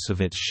price of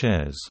its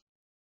shares.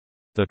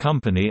 The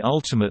company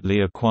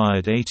ultimately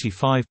acquired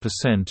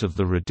 85% of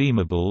the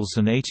redeemables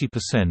and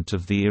 80%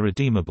 of the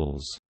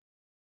irredeemables.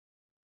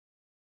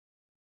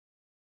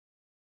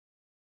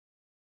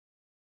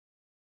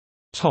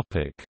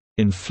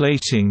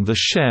 Inflating the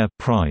share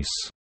price.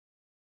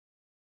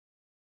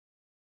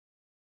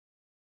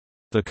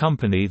 The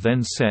company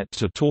then set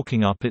to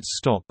talking up its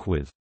stock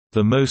with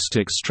the most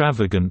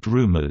extravagant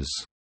rumors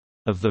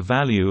of the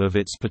value of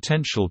its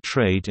potential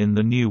trade in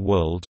the New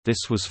World.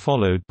 This was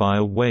followed by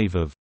a wave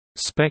of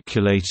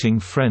speculating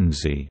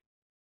frenzy.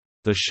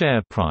 The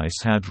share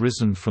price had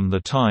risen from the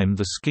time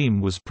the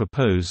scheme was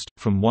proposed,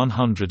 from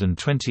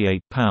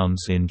 £128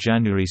 in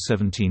January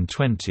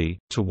 1720,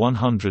 to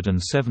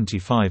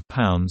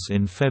 £175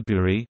 in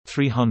February,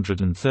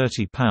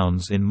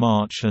 £330 in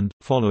March and,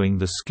 following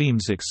the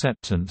scheme's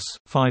acceptance,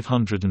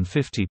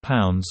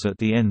 £550 at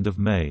the end of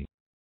May.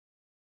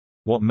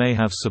 What may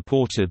have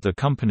supported the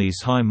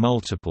company's high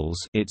multiples,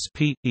 its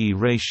P/E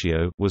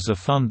ratio, was a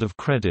fund of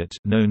credit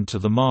known to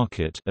the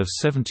market of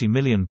 £70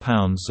 million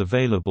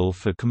available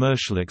for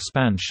commercial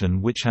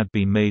expansion, which had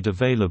been made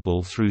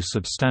available through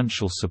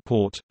substantial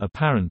support,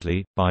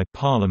 apparently, by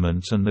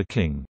Parliament and the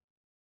King.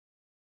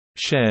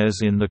 Shares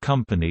in the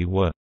company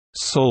were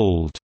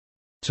sold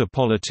to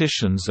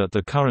politicians at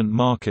the current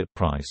market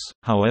price.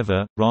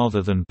 However,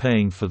 rather than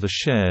paying for the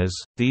shares,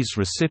 these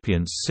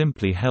recipients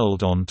simply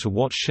held on to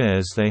what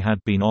shares they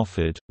had been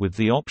offered, with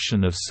the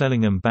option of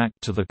selling them back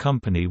to the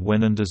company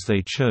when and as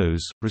they chose,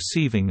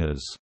 receiving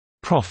as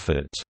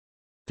profit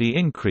the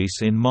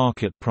increase in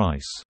market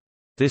price.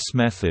 This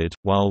method,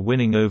 while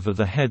winning over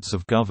the heads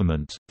of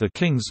government, the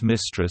King's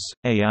mistress,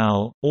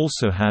 Al,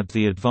 also had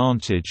the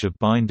advantage of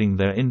binding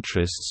their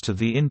interests to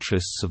the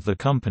interests of the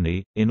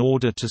company. In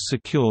order to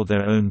secure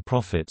their own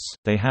profits,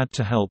 they had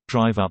to help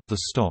drive up the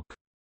stock.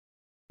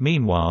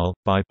 Meanwhile,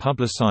 by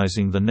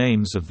publicizing the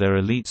names of their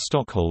elite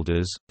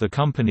stockholders, the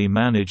company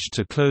managed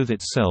to clothe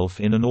itself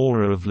in an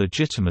aura of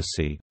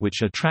legitimacy,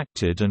 which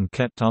attracted and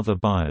kept other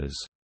buyers.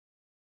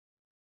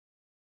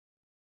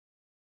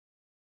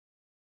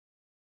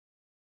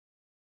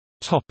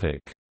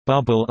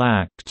 Bubble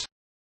Act.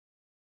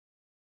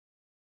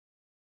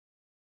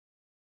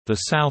 The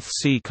South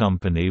Sea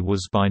Company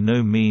was by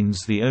no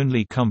means the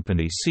only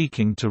company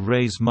seeking to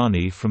raise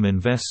money from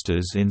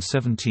investors in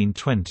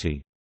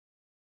 1720.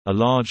 A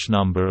large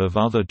number of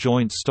other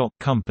joint stock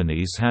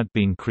companies had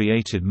been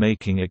created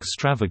making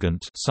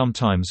extravagant,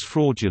 sometimes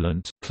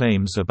fraudulent,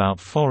 claims about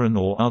foreign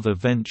or other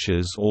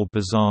ventures or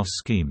bizarre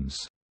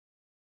schemes.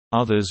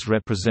 Others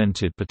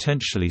represented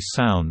potentially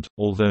sound,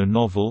 although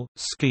novel,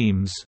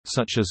 schemes,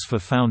 such as for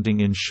founding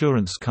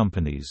insurance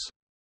companies.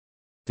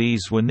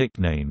 These were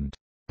nicknamed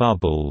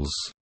bubbles.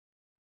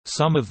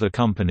 Some of the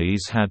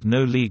companies had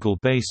no legal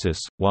basis,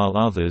 while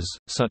others,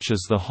 such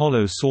as the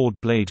Hollow Sword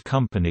Blade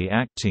Company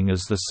acting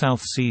as the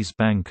South Seas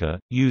banker,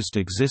 used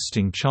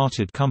existing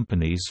chartered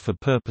companies for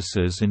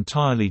purposes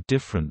entirely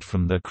different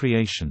from their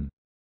creation.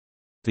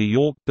 The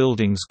York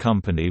Buildings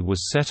Company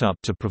was set up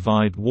to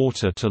provide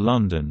water to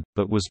London,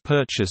 but was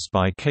purchased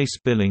by Case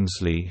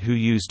Billingsley, who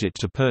used it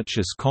to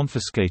purchase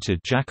confiscated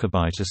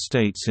Jacobite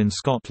estates in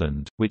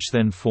Scotland, which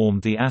then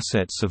formed the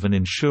assets of an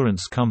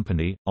insurance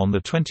company. On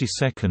the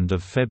 22nd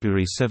of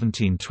February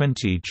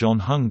 1720, John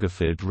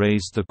Hungerford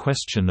raised the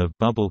question of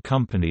bubble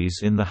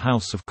companies in the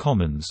House of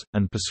Commons,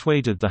 and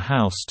persuaded the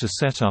House to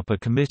set up a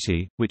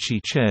committee, which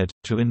he chaired,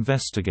 to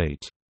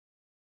investigate.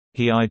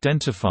 He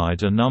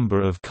identified a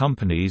number of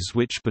companies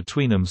which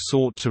between them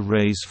sought to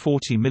raise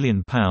 £40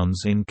 million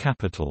in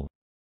capital.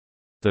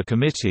 The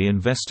committee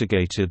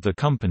investigated the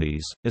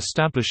companies,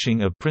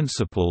 establishing a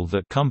principle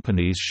that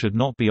companies should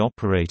not be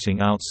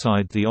operating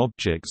outside the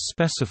objects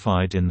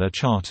specified in their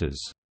charters.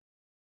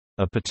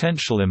 A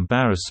potential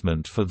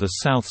embarrassment for the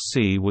South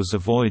Sea was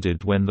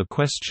avoided when the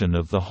question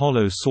of the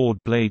Hollow Sword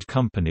Blade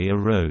Company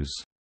arose.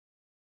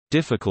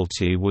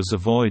 Difficulty was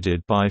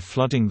avoided by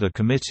flooding the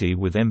committee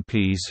with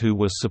MPs who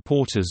were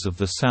supporters of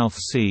the South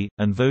Sea,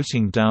 and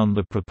voting down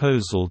the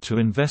proposal to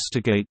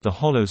investigate the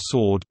Hollow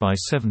Sword by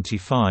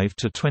 75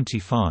 to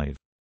 25.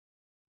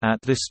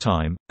 At this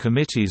time,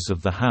 committees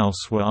of the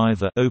House were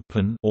either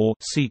 «open» or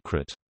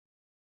 «secret».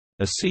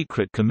 A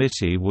secret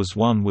committee was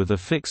one with a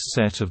fixed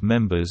set of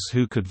members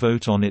who could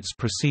vote on its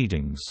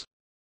proceedings.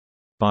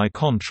 By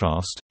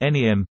contrast,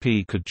 any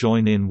MP could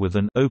join in with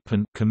an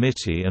open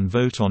committee and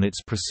vote on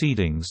its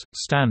proceedings.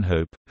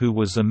 Stanhope, who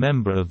was a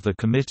member of the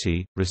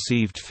committee,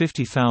 received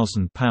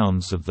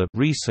 £50,000 of the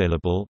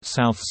resaleable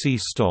South Sea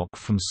stock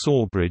from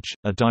Sawbridge,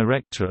 a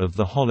director of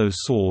the Hollow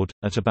Sword,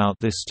 at about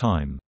this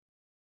time.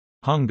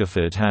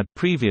 Hungerford had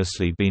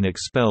previously been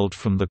expelled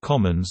from the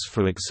Commons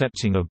for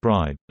accepting a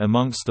bribe.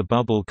 Amongst the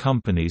bubble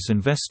companies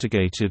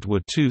investigated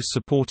were two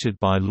supported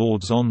by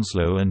Lords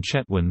Onslow and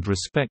Chetwynd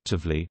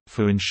respectively,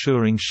 for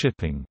insuring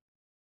shipping.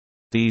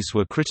 These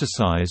were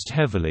criticised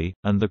heavily,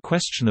 and the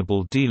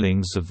questionable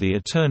dealings of the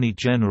Attorney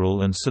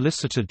General and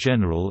Solicitor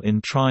General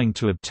in trying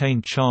to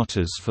obtain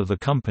charters for the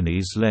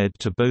companies led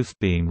to both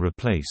being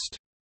replaced.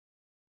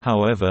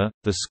 However,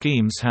 the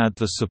schemes had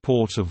the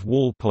support of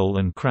Walpole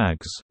and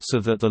Craggs, so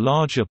that the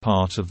larger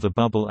part of the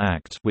Bubble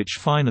Act, which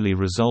finally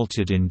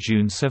resulted in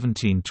June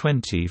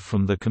 1720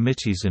 from the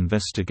committee's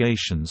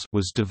investigations,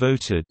 was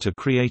devoted to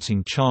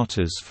creating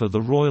charters for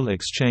the Royal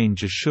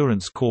Exchange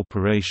Assurance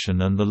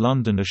Corporation and the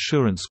London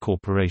Assurance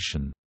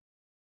Corporation.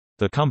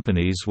 The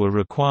companies were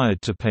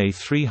required to pay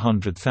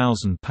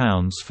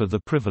 £300,000 for the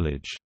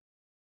privilege.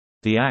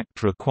 The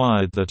Act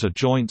required that a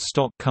joint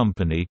stock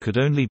company could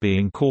only be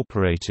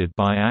incorporated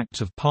by Act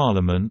of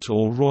Parliament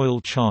or Royal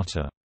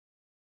Charter.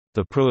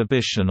 The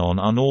prohibition on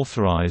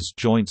unauthorised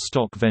joint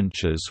stock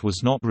ventures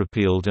was not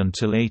repealed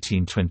until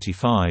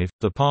 1825.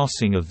 The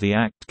passing of the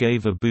Act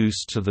gave a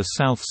boost to the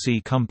South Sea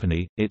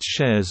Company, its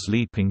shares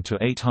leaping to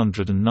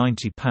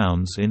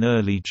 £890 in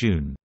early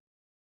June.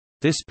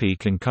 This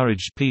peak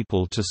encouraged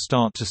people to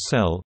start to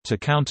sell. To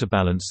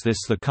counterbalance this,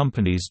 the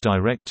company's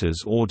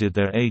directors ordered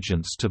their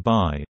agents to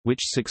buy,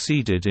 which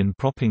succeeded in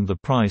propping the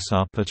price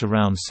up at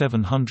around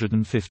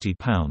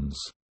 £750.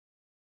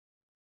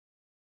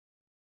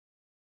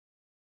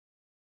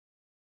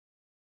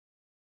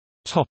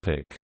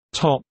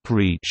 Top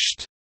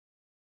reached.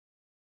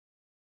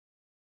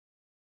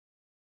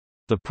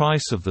 The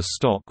price of the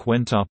stock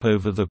went up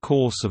over the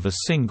course of a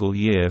single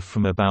year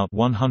from about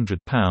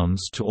 £100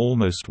 to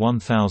almost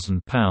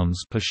 £1,000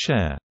 per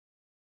share.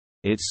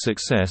 Its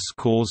success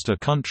caused a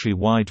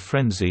country-wide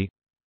frenzy.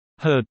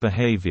 Herd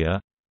behaviour,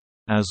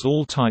 as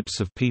all types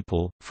of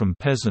people, from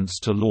peasants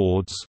to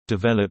lords,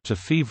 developed a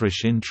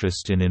feverish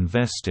interest in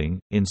investing,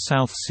 in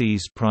South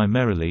Seas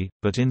primarily,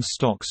 but in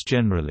stocks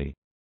generally.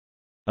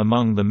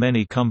 Among the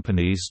many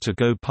companies to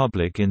go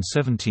public in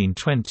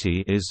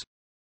 1720 is,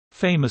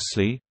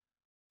 famously,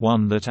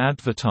 one that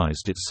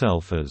advertised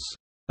itself as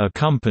a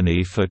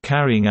company for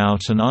carrying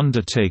out an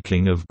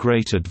undertaking of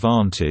great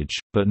advantage,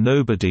 but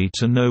nobody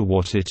to know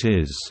what it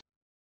is.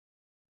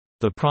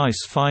 The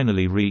price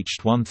finally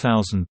reached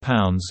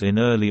 £1,000 in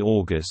early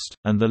August,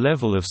 and the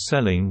level of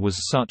selling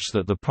was such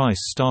that the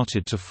price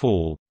started to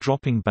fall,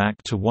 dropping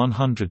back to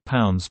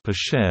 £100 per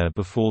share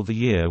before the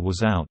year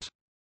was out.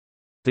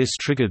 This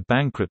triggered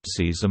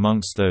bankruptcies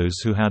amongst those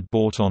who had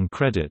bought on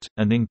credit,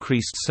 and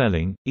increased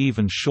selling,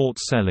 even short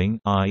selling,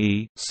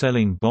 i.e.,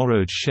 selling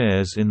borrowed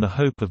shares in the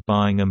hope of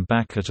buying them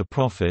back at a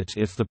profit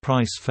if the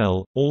price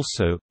fell.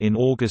 Also, in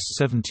August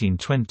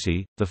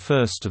 1720, the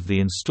first of the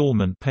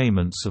installment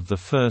payments of the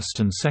first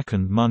and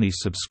second money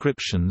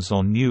subscriptions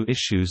on new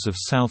issues of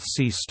South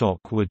Sea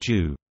stock were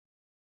due.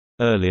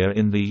 Earlier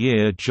in the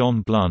year,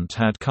 John Blunt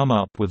had come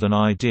up with an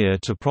idea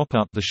to prop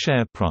up the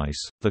share price.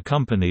 The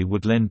company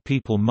would lend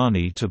people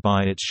money to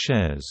buy its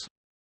shares.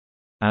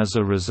 As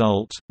a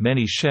result,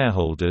 many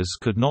shareholders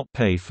could not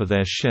pay for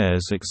their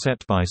shares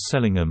except by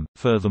selling them.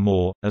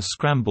 Furthermore, a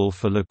scramble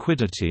for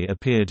liquidity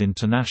appeared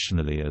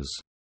internationally as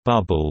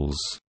bubbles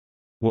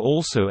were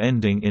also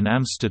ending in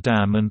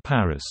Amsterdam and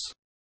Paris.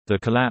 The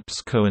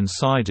collapse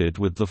coincided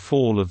with the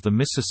fall of the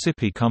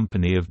Mississippi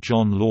Company of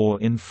John Law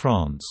in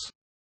France.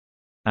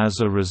 As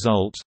a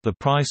result, the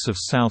price of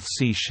South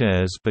Sea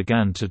shares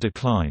began to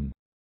decline.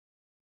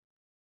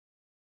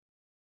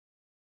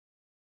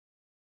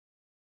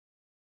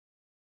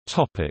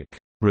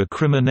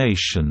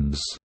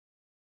 Recriminations.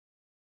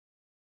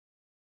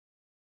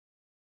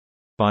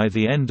 By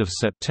the end of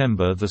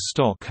September the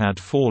stock had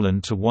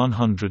fallen to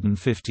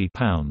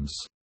 £150.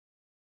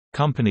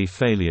 Company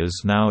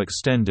failures now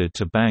extended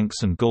to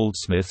banks and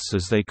goldsmiths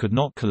as they could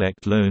not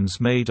collect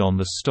loans made on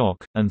the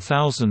stock, and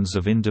thousands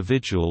of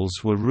individuals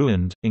were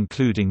ruined,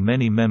 including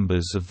many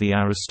members of the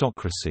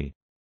aristocracy.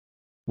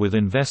 With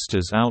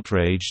investors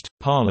outraged,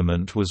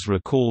 Parliament was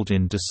recalled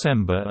in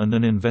December and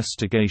an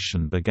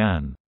investigation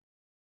began.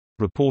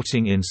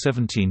 Reporting in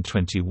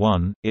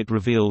 1721, it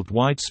revealed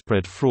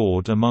widespread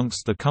fraud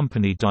amongst the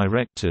company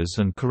directors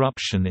and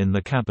corruption in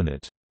the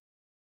cabinet.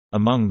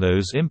 Among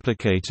those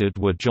implicated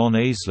were John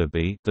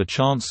Aislabie, the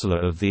Chancellor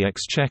of the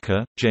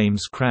Exchequer,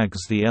 James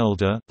Craggs the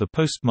Elder, the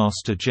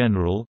Postmaster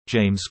General,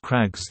 James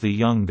Craggs the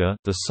Younger,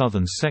 the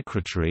Southern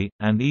Secretary,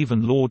 and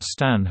even Lord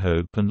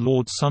Stanhope and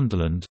Lord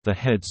Sunderland, the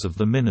heads of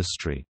the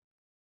ministry.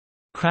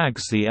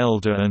 Craggs the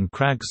Elder and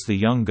Craggs the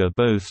Younger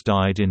both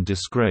died in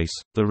disgrace,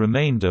 the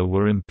remainder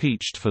were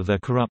impeached for their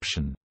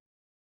corruption.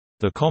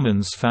 The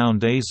Commons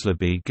found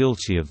Aislabie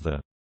guilty of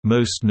the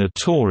 "most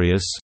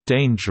notorious,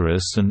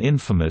 dangerous and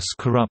infamous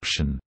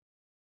corruption",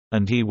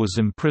 and he was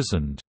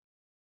imprisoned.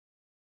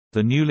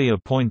 The newly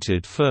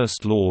appointed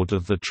First Lord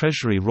of the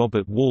Treasury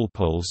Robert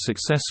Walpole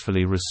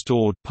successfully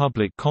restored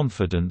public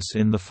confidence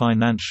in the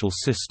financial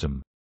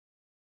system.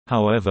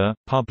 However,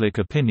 public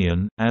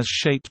opinion, as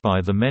shaped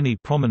by the many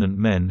prominent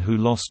men who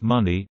lost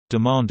money,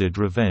 demanded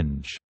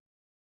revenge.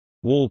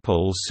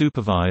 Walpole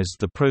supervised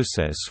the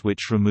process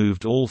which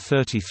removed all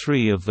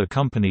 33 of the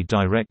company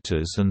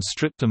directors and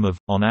stripped them of,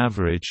 on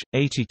average,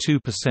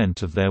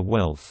 82% of their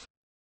wealth.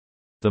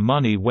 The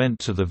money went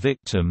to the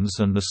victims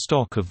and the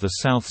stock of the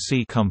South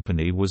Sea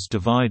Company was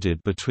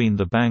divided between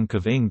the Bank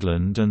of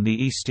England and the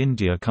East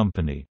India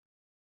Company.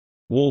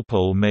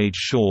 Walpole made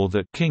sure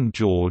that King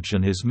George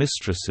and his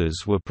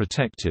mistresses were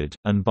protected,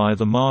 and by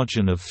the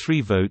margin of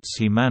 3 votes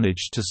he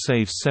managed to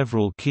save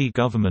several key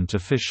government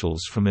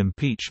officials from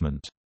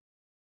impeachment.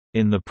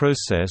 In the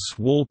process,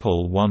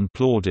 Walpole won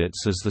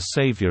plaudits as the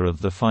savior of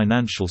the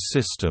financial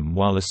system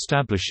while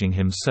establishing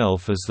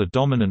himself as the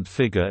dominant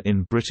figure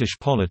in British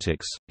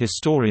politics.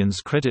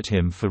 Historians credit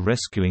him for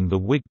rescuing the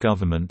Whig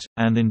government,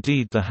 and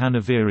indeed the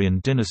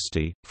Hanoverian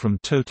dynasty, from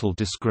total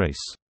disgrace.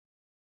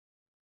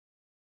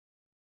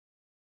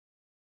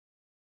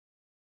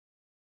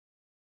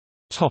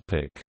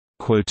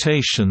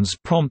 Quotations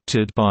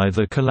prompted by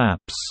the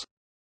collapse.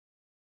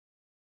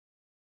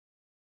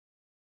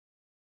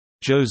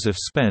 Joseph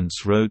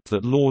Spence wrote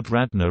that Lord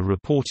Radnor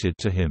reported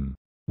to him,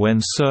 "When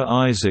Sir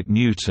Isaac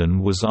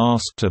Newton was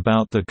asked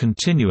about the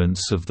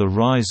continuance of the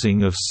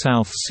rising of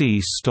South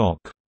Sea stock,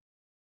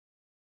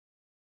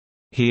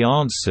 he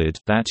answered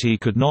that he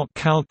could not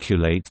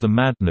calculate the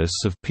madness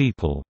of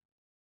people."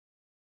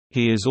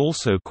 He is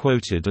also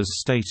quoted as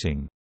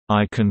stating,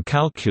 "I can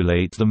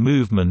calculate the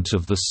movement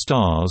of the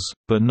stars,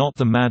 but not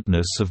the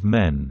madness of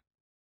men."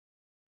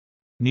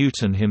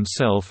 Newton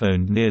himself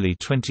owned nearly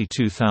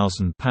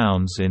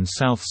 £22,000 in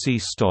South Sea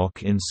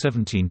stock in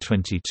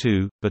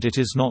 1722, but it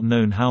is not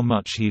known how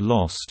much he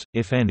lost,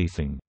 if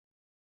anything.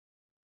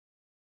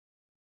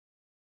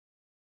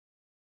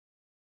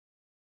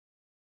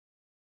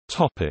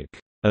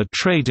 A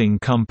trading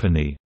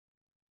company.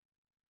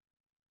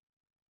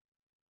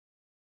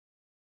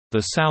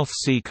 The South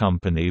Sea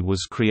Company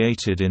was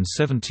created in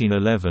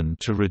 1711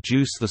 to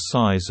reduce the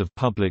size of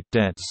public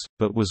debts,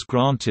 but was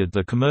granted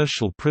the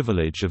commercial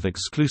privilege of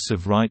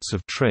exclusive rights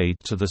of trade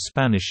to the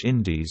Spanish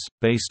Indies,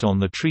 based on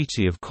the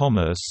Treaty of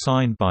Commerce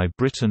signed by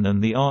Britain and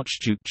the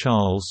Archduke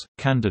Charles,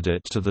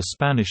 candidate to the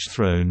Spanish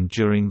throne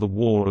during the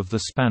War of the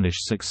Spanish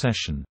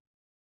Succession.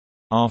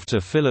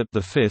 After Philip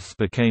V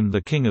became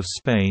the King of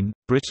Spain,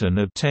 Britain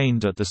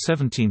obtained at the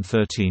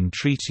 1713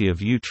 Treaty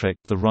of Utrecht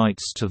the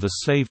rights to the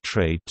slave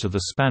trade to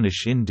the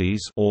Spanish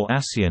Indies or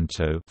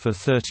Asiento for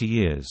 30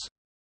 years.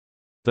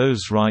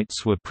 Those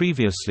rights were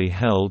previously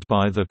held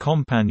by the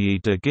Compagnie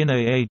de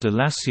Guinée de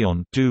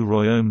l'Asiento du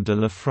Royaume de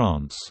la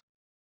France.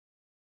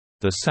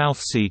 The South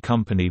Sea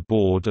Company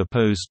Board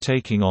opposed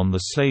taking on the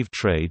slave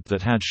trade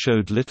that had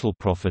showed little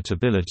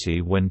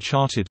profitability when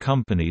chartered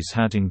companies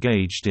had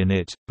engaged in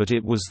it, but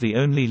it was the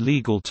only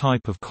legal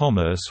type of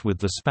commerce with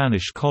the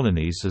Spanish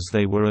colonies as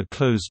they were a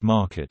closed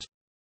market.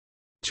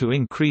 To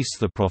increase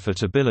the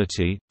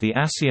profitability, the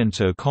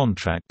Asiento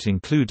contract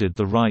included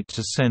the right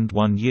to send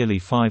one yearly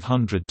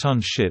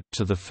 500-ton ship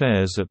to the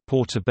fairs at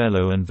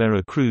Portobello and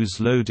Veracruz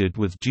loaded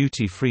with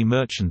duty-free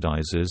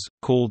merchandises,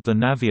 called the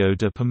Navio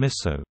de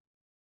Permiso.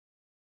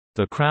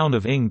 The Crown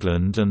of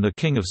England and the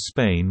King of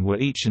Spain were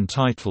each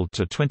entitled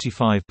to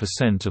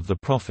 25% of the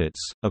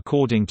profits,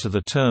 according to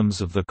the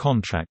terms of the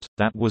contract.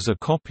 That was a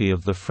copy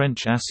of the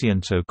French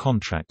Asiento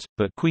contract,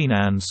 but Queen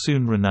Anne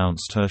soon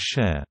renounced her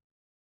share.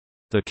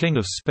 The King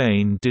of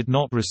Spain did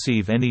not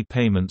receive any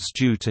payments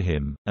due to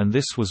him, and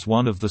this was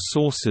one of the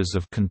sources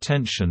of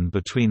contention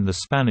between the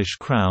Spanish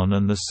Crown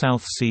and the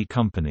South Sea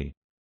Company.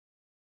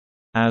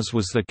 As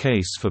was the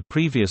case for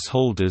previous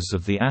holders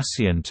of the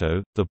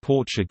Asiento, the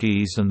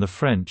Portuguese and the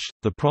French,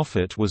 the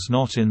profit was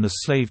not in the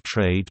slave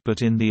trade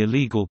but in the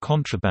illegal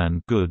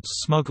contraband goods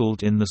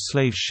smuggled in the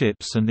slave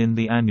ships and in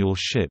the annual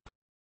ship.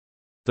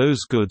 Those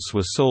goods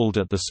were sold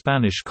at the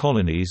Spanish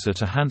colonies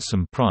at a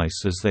handsome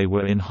price as they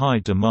were in high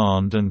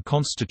demand and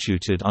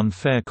constituted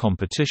unfair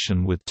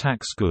competition with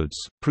tax goods,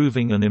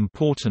 proving an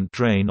important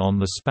drain on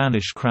the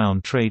Spanish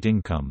Crown trade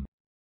income.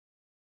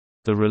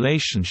 The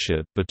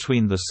relationship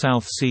between the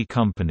South Sea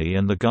Company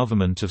and the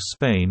government of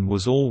Spain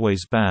was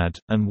always bad,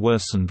 and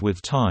worsened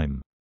with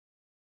time.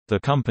 The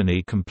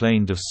company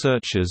complained of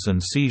searches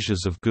and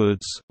seizures of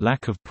goods,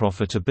 lack of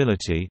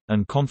profitability,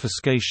 and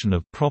confiscation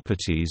of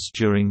properties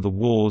during the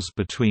wars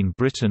between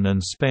Britain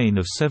and Spain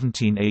of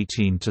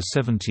 1718 to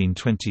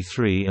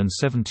 1723 and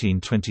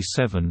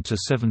 1727 to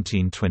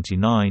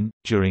 1729,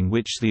 during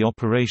which the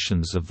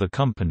operations of the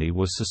company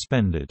were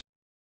suspended.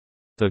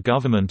 The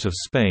government of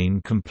Spain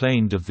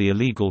complained of the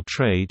illegal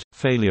trade,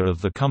 failure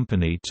of the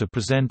company to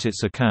present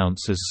its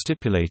accounts as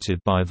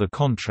stipulated by the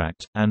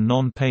contract, and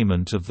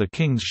non-payment of the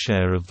king's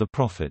share of the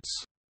profits.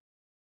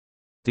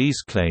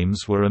 These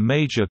claims were a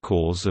major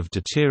cause of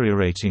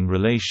deteriorating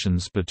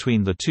relations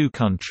between the two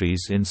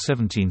countries in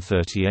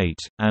 1738,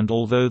 and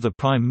although the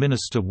Prime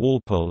Minister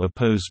Walpole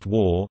opposed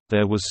war,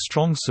 there was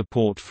strong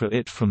support for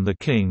it from the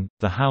King,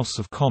 the House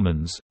of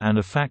Commons, and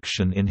a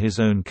faction in his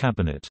own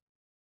cabinet.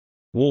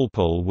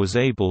 Walpole was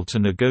able to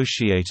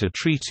negotiate a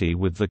treaty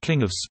with the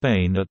King of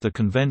Spain at the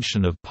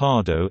Convention of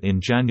Pardo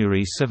in January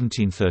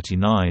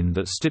 1739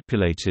 that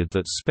stipulated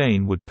that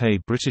Spain would pay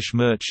British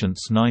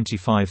merchants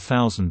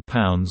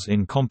 £95,000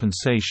 in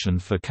compensation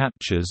for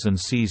captures and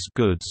seized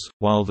goods,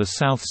 while the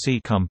South Sea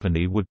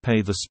Company would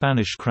pay the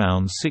Spanish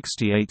Crown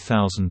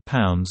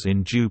 £68,000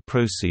 in due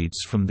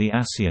proceeds from the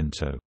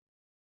Asiento.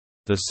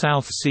 The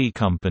South Sea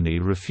Company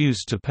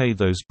refused to pay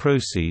those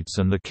proceeds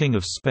and the King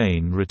of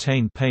Spain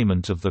retained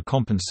payment of the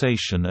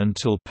compensation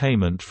until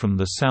payment from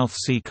the South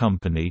Sea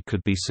Company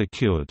could be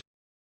secured.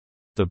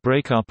 The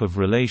breakup of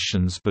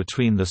relations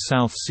between the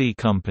South Sea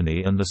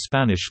Company and the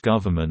Spanish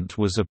government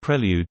was a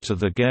prelude to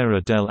the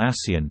Guerra del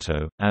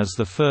Asiento, as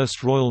the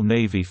first Royal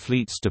Navy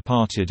fleets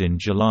departed in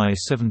July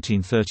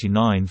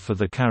 1739 for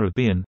the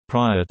Caribbean,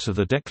 prior to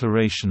the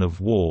declaration of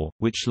war,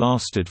 which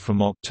lasted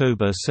from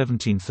October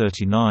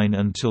 1739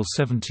 until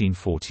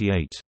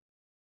 1748.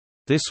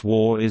 This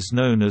war is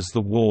known as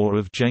the War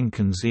of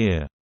Jenkins'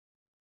 Ear.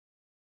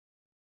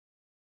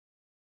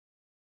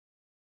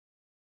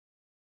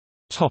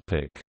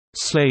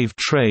 Slave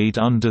trade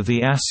under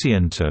the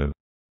Asiento.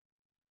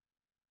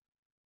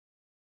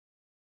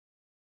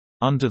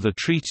 Under the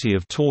Treaty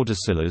of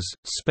Tordesillas,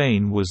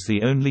 Spain was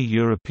the only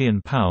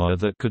European power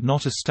that could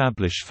not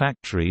establish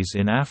factories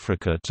in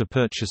Africa to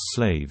purchase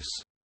slaves.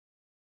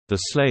 The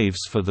slaves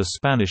for the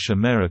Spanish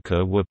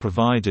America were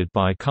provided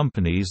by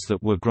companies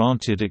that were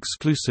granted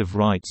exclusive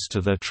rights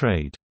to their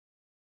trade.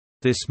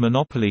 This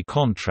monopoly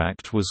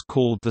contract was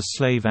called the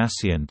Slave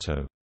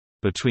Asiento.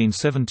 Between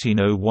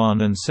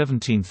 1701 and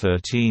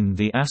 1713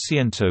 the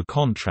Asiento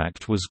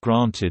contract was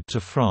granted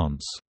to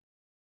France.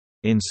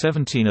 In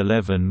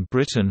 1711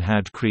 Britain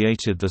had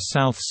created the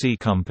South Sea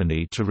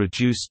Company to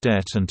reduce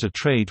debt and to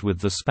trade with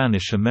the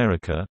Spanish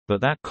America,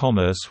 but that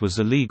commerce was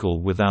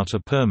illegal without a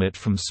permit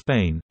from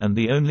Spain, and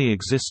the only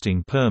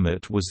existing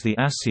permit was the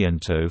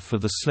Asiento for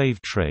the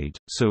slave trade,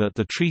 so at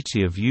the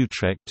Treaty of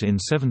Utrecht in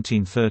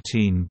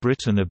 1713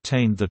 Britain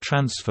obtained the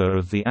transfer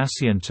of the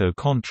Asiento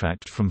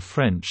contract from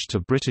French to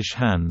British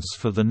hands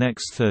for the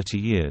next 30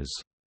 years.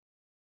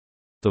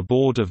 The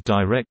board of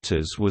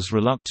directors was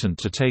reluctant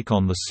to take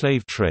on the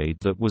slave trade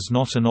that was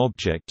not an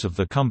object of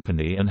the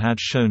company and had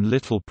shown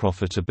little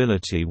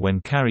profitability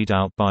when carried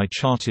out by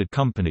chartered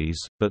companies,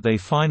 but they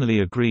finally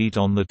agreed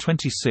on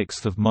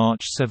 26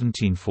 March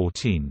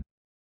 1714.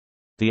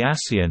 The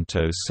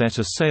Asiento set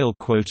a sale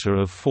quota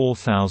of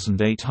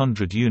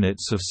 4,800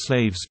 units of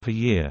slaves per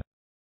year.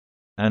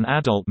 An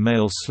adult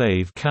male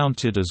slave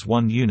counted as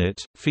 1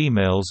 unit,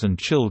 females and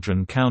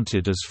children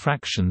counted as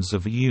fractions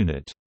of a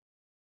unit.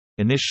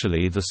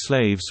 Initially the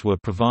slaves were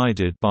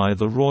provided by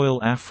the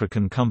Royal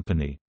African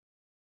Company.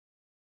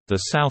 The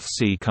South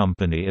Sea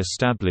Company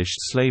established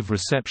slave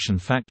reception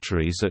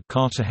factories at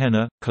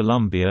Cartagena,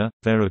 Colombia,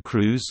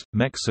 Veracruz,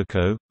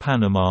 Mexico,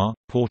 Panama,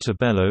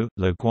 Portobello,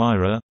 La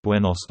Guaira,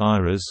 Buenos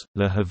Aires,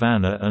 La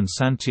Habana and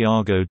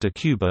Santiago de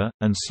Cuba,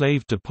 and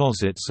slave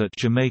deposits at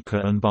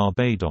Jamaica and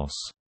Barbados.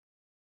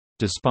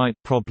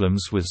 Despite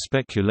problems with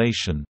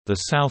speculation,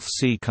 the South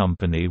Sea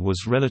Company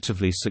was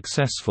relatively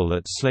successful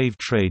at slave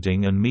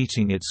trading and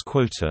meeting its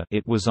quota.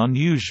 It was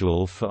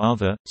unusual for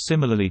other,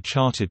 similarly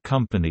chartered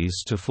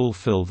companies to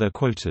fulfill their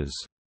quotas.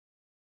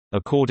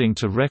 According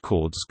to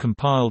records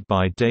compiled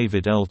by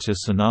David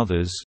Eltis and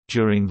others,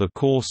 during the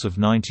course of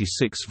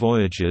 96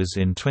 voyages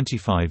in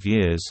 25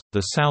 years,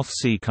 the South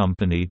Sea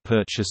Company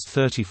purchased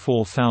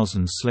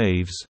 34,000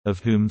 slaves, of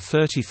whom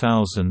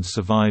 30,000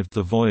 survived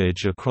the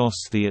voyage across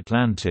the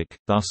Atlantic,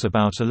 thus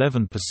about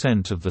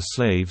 11% of the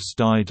slaves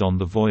died on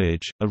the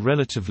voyage, a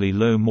relatively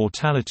low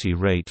mortality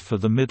rate for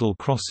the middle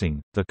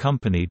crossing. The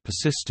company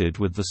persisted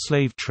with the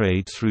slave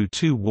trade through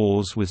 2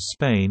 wars with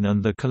Spain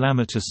and the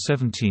calamitous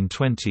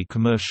 1720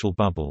 commercial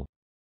bubble.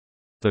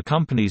 The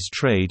company's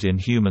trade in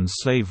human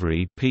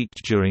slavery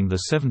peaked during the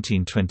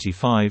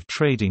 1725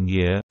 trading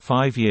year,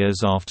 5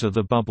 years after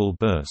the bubble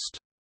burst.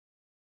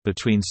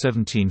 Between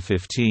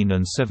 1715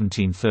 and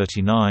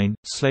 1739,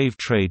 slave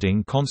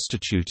trading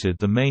constituted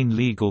the main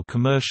legal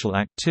commercial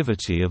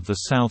activity of the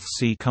South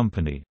Sea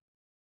Company.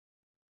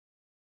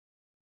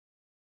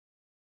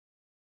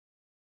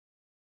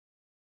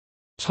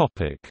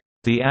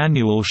 The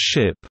annual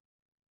ship.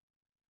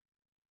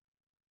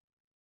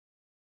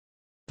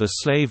 The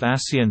slave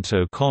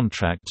Asiento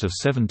contract of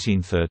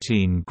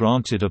 1713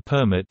 granted a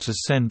permit to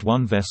send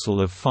 1 vessel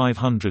of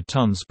 500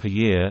 tons per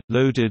year,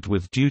 loaded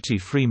with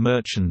duty-free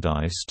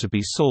merchandise to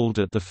be sold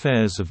at the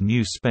fairs of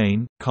New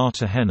Spain,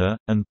 Cartagena,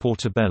 and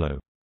Portobello.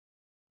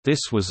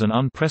 This was an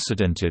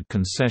unprecedented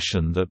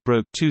concession that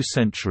broke 2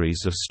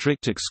 centuries of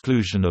strict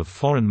exclusion of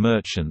foreign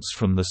merchants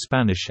from the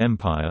Spanish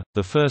Empire.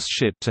 The first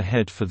ship to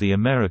head for the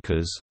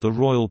Americas, the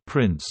Royal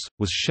Prince,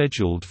 was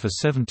scheduled for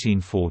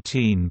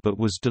 1714 but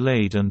was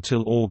delayed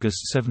until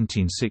August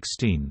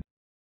 1716.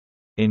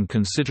 In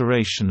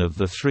consideration of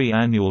the 3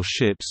 annual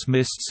ships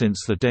missed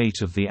since the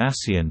date of the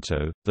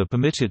Asiento, the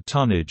permitted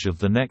tonnage of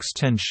the next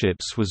 10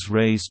 ships was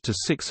raised to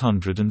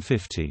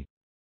 650.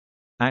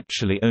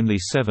 Actually only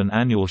 7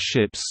 annual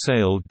ships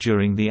sailed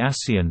during the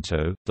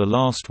Asiento, the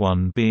last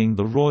one being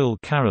the Royal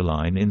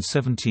Caroline in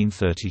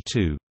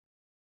 1732.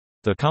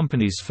 The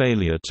company's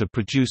failure to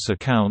produce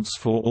accounts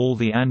for all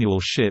the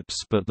annual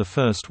ships but the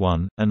first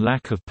one, and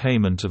lack of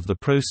payment of the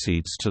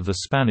proceeds to the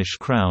Spanish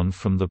crown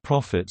from the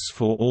profits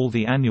for all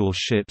the annual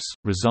ships,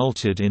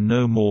 resulted in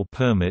no more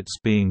permits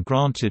being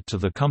granted to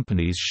the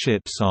company's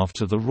ships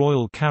after the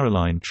Royal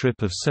Caroline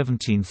trip of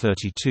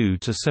 1732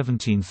 to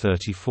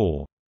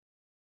 1734.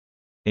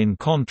 In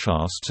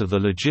contrast to the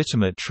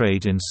legitimate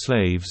trade in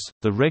slaves,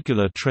 the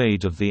regular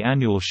trade of the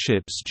annual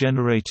ships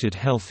generated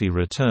healthy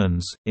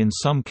returns, in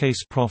some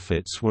case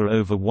profits were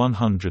over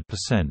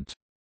 100%.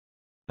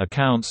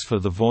 Accounts for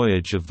the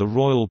voyage of the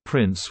Royal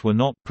Prince were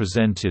not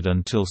presented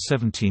until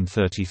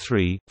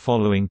 1733,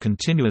 following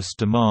continuous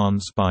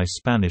demands by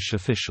Spanish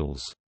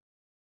officials.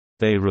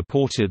 They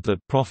reported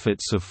that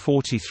profits of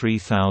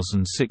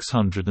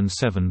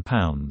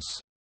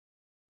 £43,607.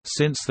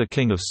 Since the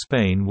King of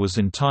Spain was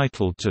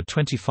entitled to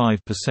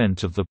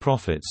 25% of the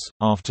profits,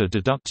 after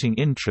deducting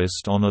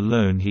interest on a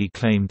loan he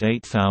claimed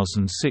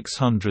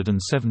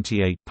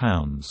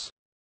 £8,678.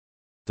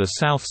 The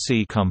South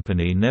Sea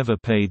Company never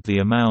paid the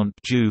amount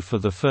due for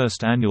the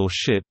first annual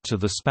ship to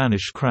the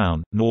Spanish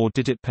crown, nor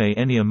did it pay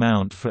any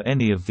amount for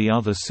any of the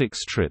other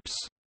 6 trips.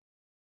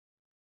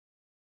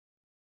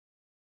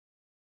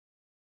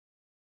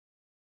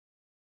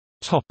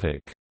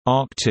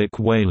 Arctic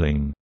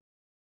whaling.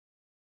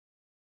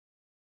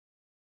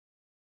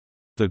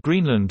 The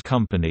Greenland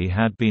Company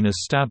had been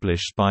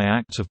established by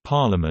Act of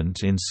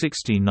Parliament in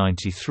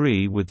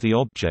 1693 with the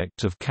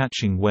object of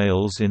catching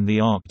whales in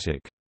the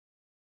Arctic.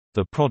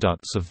 The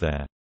products of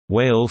their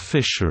whale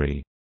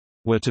fishery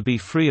were to be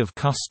free of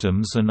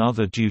customs and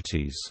other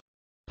duties.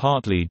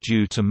 Partly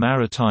due to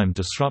maritime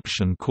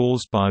disruption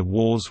caused by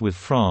wars with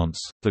France,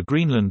 the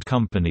Greenland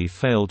Company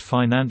failed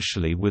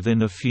financially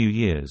within a few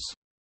years.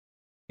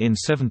 In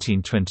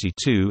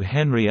 1722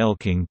 Henry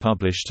Elking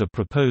published a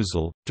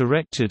proposal,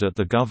 directed at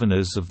the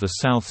governors of the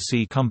South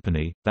Sea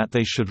Company, that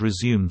they should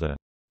resume the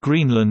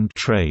Greenland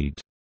trade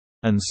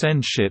and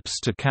send ships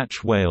to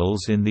catch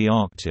whales in the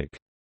Arctic.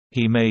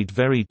 He made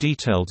very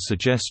detailed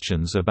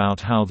suggestions about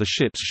how the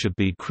ships should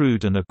be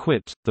crewed and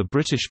equipped. The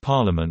British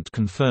Parliament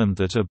confirmed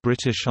that a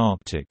British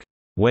Arctic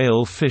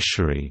whale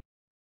fishery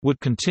would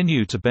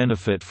continue to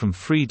benefit from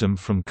freedom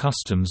from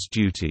customs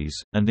duties,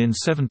 and in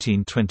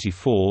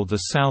 1724 the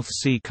South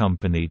Sea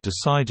Company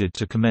decided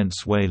to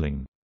commence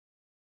whaling.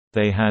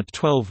 They had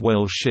 12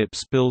 whale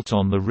ships built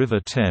on the River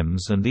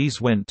Thames and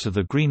these went to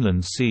the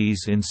Greenland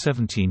seas in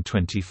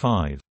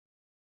 1725.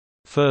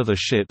 Further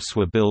ships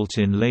were built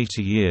in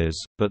later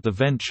years, but the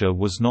venture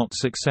was not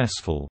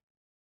successful.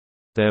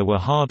 There were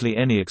hardly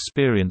any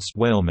experienced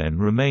whalemen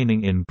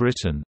remaining in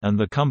Britain, and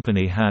the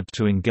company had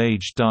to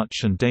engage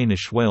Dutch and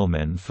Danish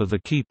whalemen for the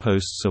key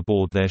posts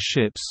aboard their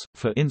ships.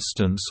 For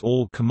instance,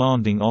 all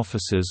commanding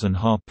officers and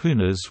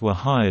harpooners were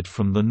hired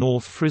from the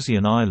North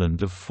Frisian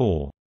island of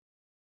Four.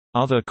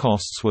 Other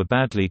costs were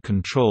badly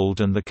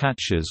controlled and the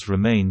catches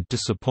remained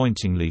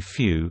disappointingly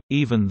few,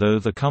 even though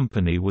the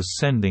company was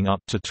sending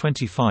up to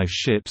 25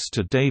 ships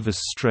to Davis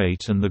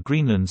Strait and the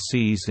Greenland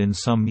seas in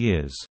some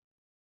years.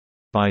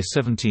 By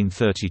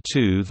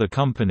 1732 the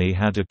company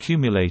had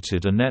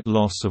accumulated a net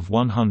loss of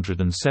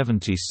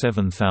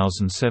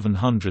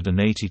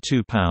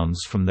 £177,782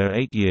 from their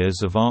 8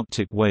 years of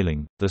Arctic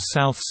whaling. The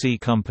South Sea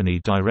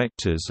Company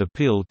directors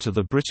appealed to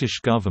the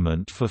British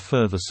government for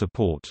further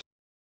support.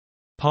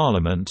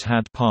 Parliament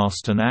had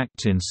passed an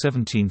Act in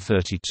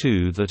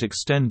 1732 that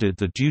extended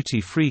the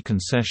duty-free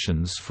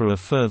concessions for a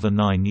further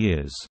 9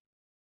 years.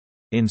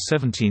 In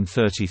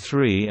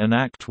 1733 an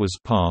Act was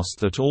passed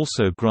that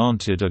also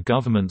granted a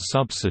government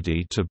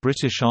subsidy to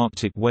British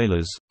Arctic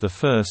whalers, the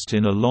first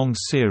in a long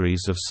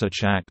series of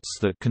such acts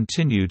that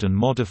continued and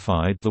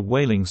modified the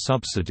whaling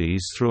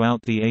subsidies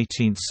throughout the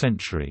 18th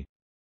century.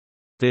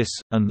 This,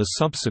 and the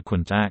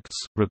subsequent acts,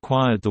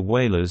 required the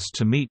whalers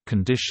to meet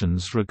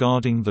conditions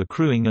regarding the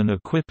crewing and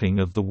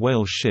equipping of the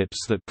whale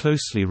ships that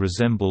closely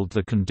resembled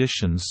the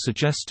conditions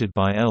suggested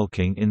by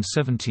Elking in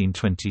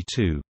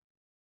 1722.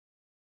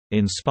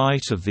 In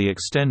spite of the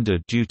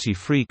extended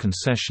duty-free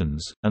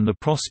concessions, and the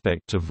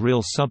prospect of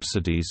real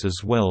subsidies as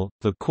well,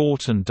 the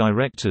court and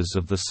directors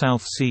of the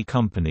South Sea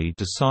Company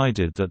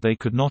decided that they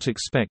could not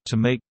expect to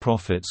make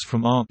profits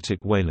from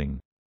Arctic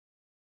whaling.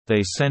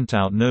 They sent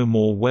out no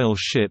more whale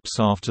ships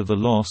after the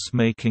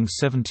loss-making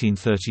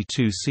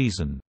 1732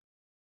 season.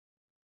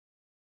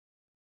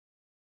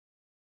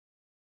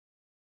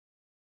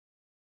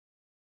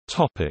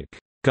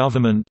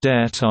 Government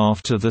debt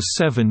after the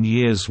 7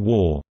 Years'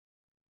 War.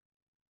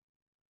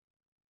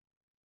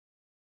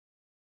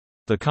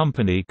 The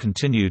company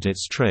continued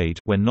its trade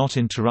when not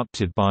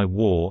interrupted by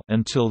war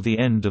until the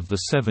end of the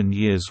 7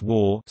 Years'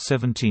 War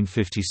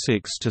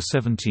 1756 to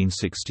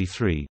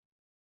 1763.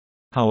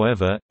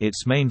 However,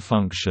 its main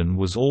function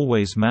was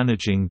always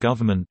managing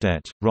government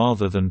debt,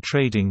 rather than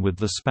trading with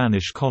the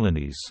Spanish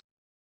colonies.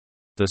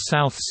 The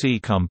South Sea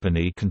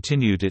Company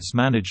continued its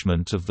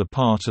management of the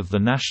part of the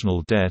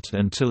national debt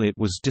until it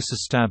was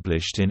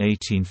disestablished in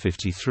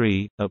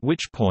 1853, at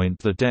which point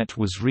the debt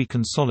was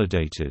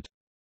reconsolidated.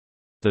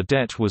 The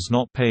debt was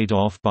not paid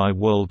off by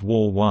World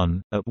War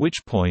I, at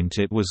which point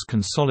it was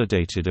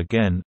consolidated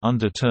again,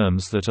 under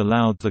terms that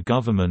allowed the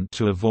government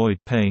to avoid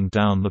paying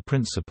down the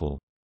principal.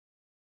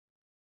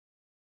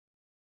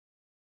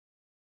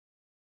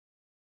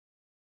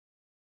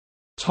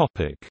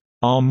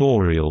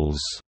 Armorials.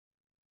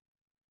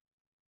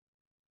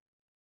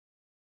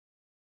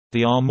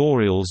 The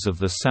Armorials of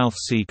the South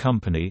Sea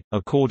Company,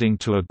 according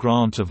to a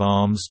grant of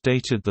arms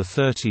dated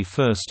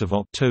 31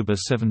 October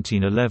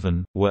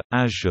 1711, were,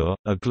 azure,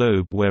 a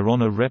globe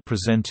whereon are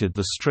represented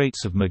the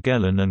Straits of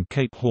Magellan and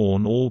Cape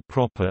Horn all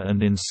proper,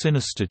 and in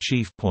sinister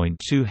chief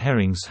point 2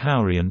 herrings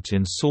haurient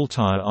in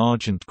saltire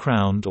argent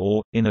crowned,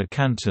 or, in a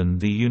canton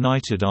the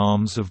united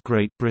arms of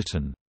Great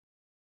Britain.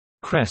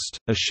 Crest,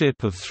 a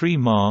ship of 3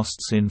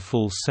 masts in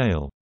full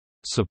sail.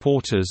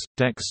 Supporters,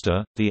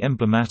 Dexter, the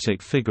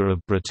emblematic figure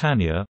of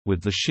Britannia,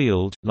 with the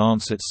shield,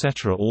 lance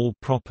etc. all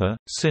proper.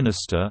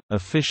 Sinister, a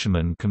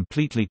fisherman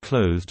completely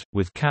clothed,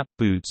 with cap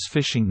boots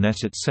fishing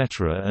net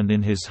etc. and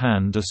in his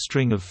hand a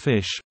string of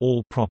fish,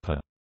 all proper.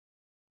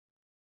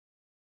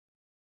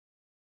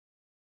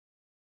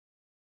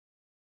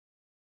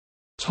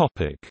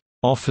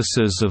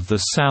 Officers of the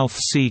South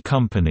Sea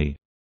Company.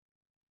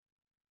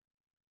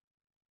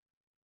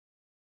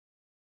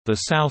 The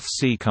South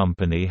Sea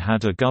Company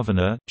had a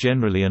governor,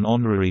 generally an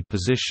honorary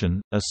position,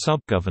 a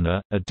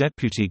sub-governor, a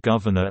deputy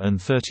governor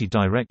and 30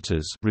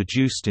 directors,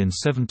 reduced in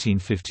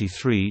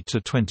 1753 to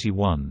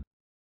 21.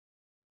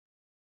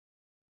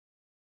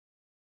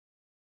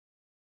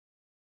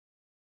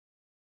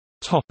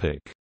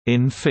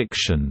 In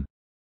fiction.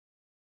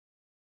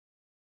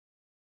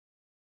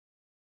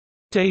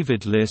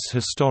 David Liss'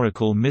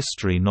 historical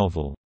mystery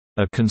novel,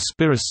 A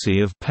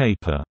Conspiracy of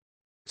Paper,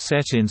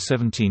 set in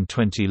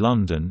 1720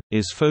 London,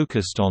 is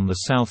focused on the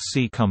South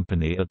Sea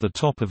Company at the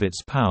top of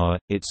its power,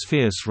 its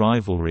fierce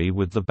rivalry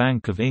with the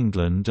Bank of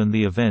England and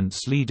the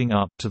events leading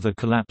up to the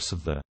collapse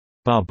of the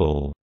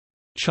 «bubble».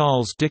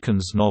 Charles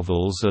Dickens'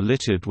 novels are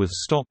littered with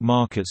stock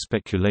market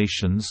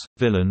speculations,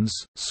 villains,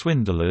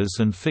 swindlers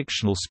and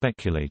fictional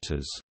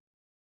speculators.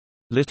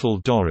 Little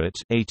Dorrit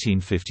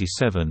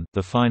 1857,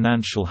 The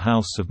Financial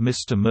House of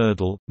Mr.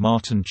 Merdle,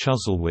 Martin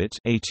Chuzzlewit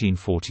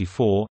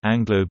 1844,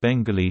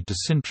 Anglo-Bengali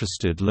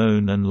disinterested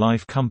loan and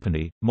life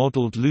company,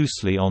 modelled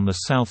loosely on the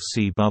South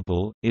Sea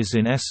Bubble, is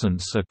in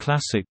essence a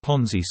classic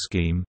Ponzi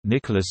scheme.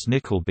 Nicholas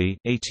Nickleby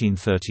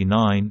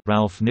 1839,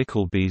 Ralph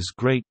Nickleby's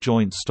Great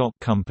Joint Stock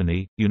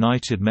Company,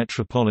 United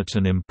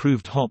Metropolitan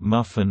Improved Hot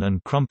Muffin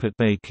and Crumpet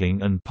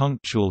Baking and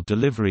Punctual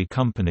Delivery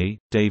Company,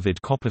 David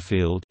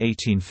Copperfield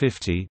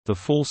 1850, The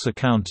False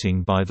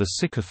Accounting by the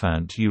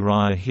sycophant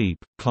Uriah Heep,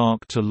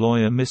 clerk to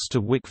lawyer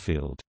Mr.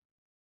 Wickfield.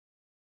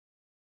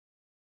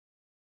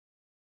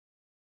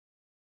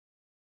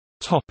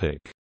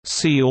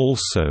 See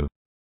also: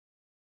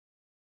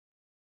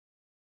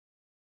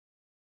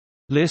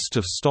 List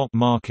of stock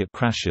market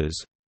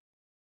crashes,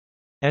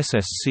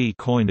 SSC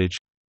coinage,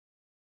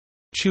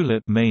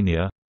 Tulip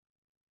mania,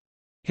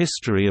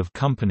 History of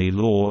company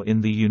law in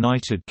the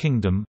United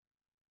Kingdom,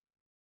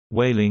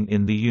 Whaling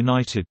in the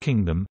United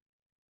Kingdom,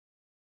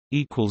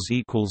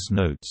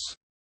 Notes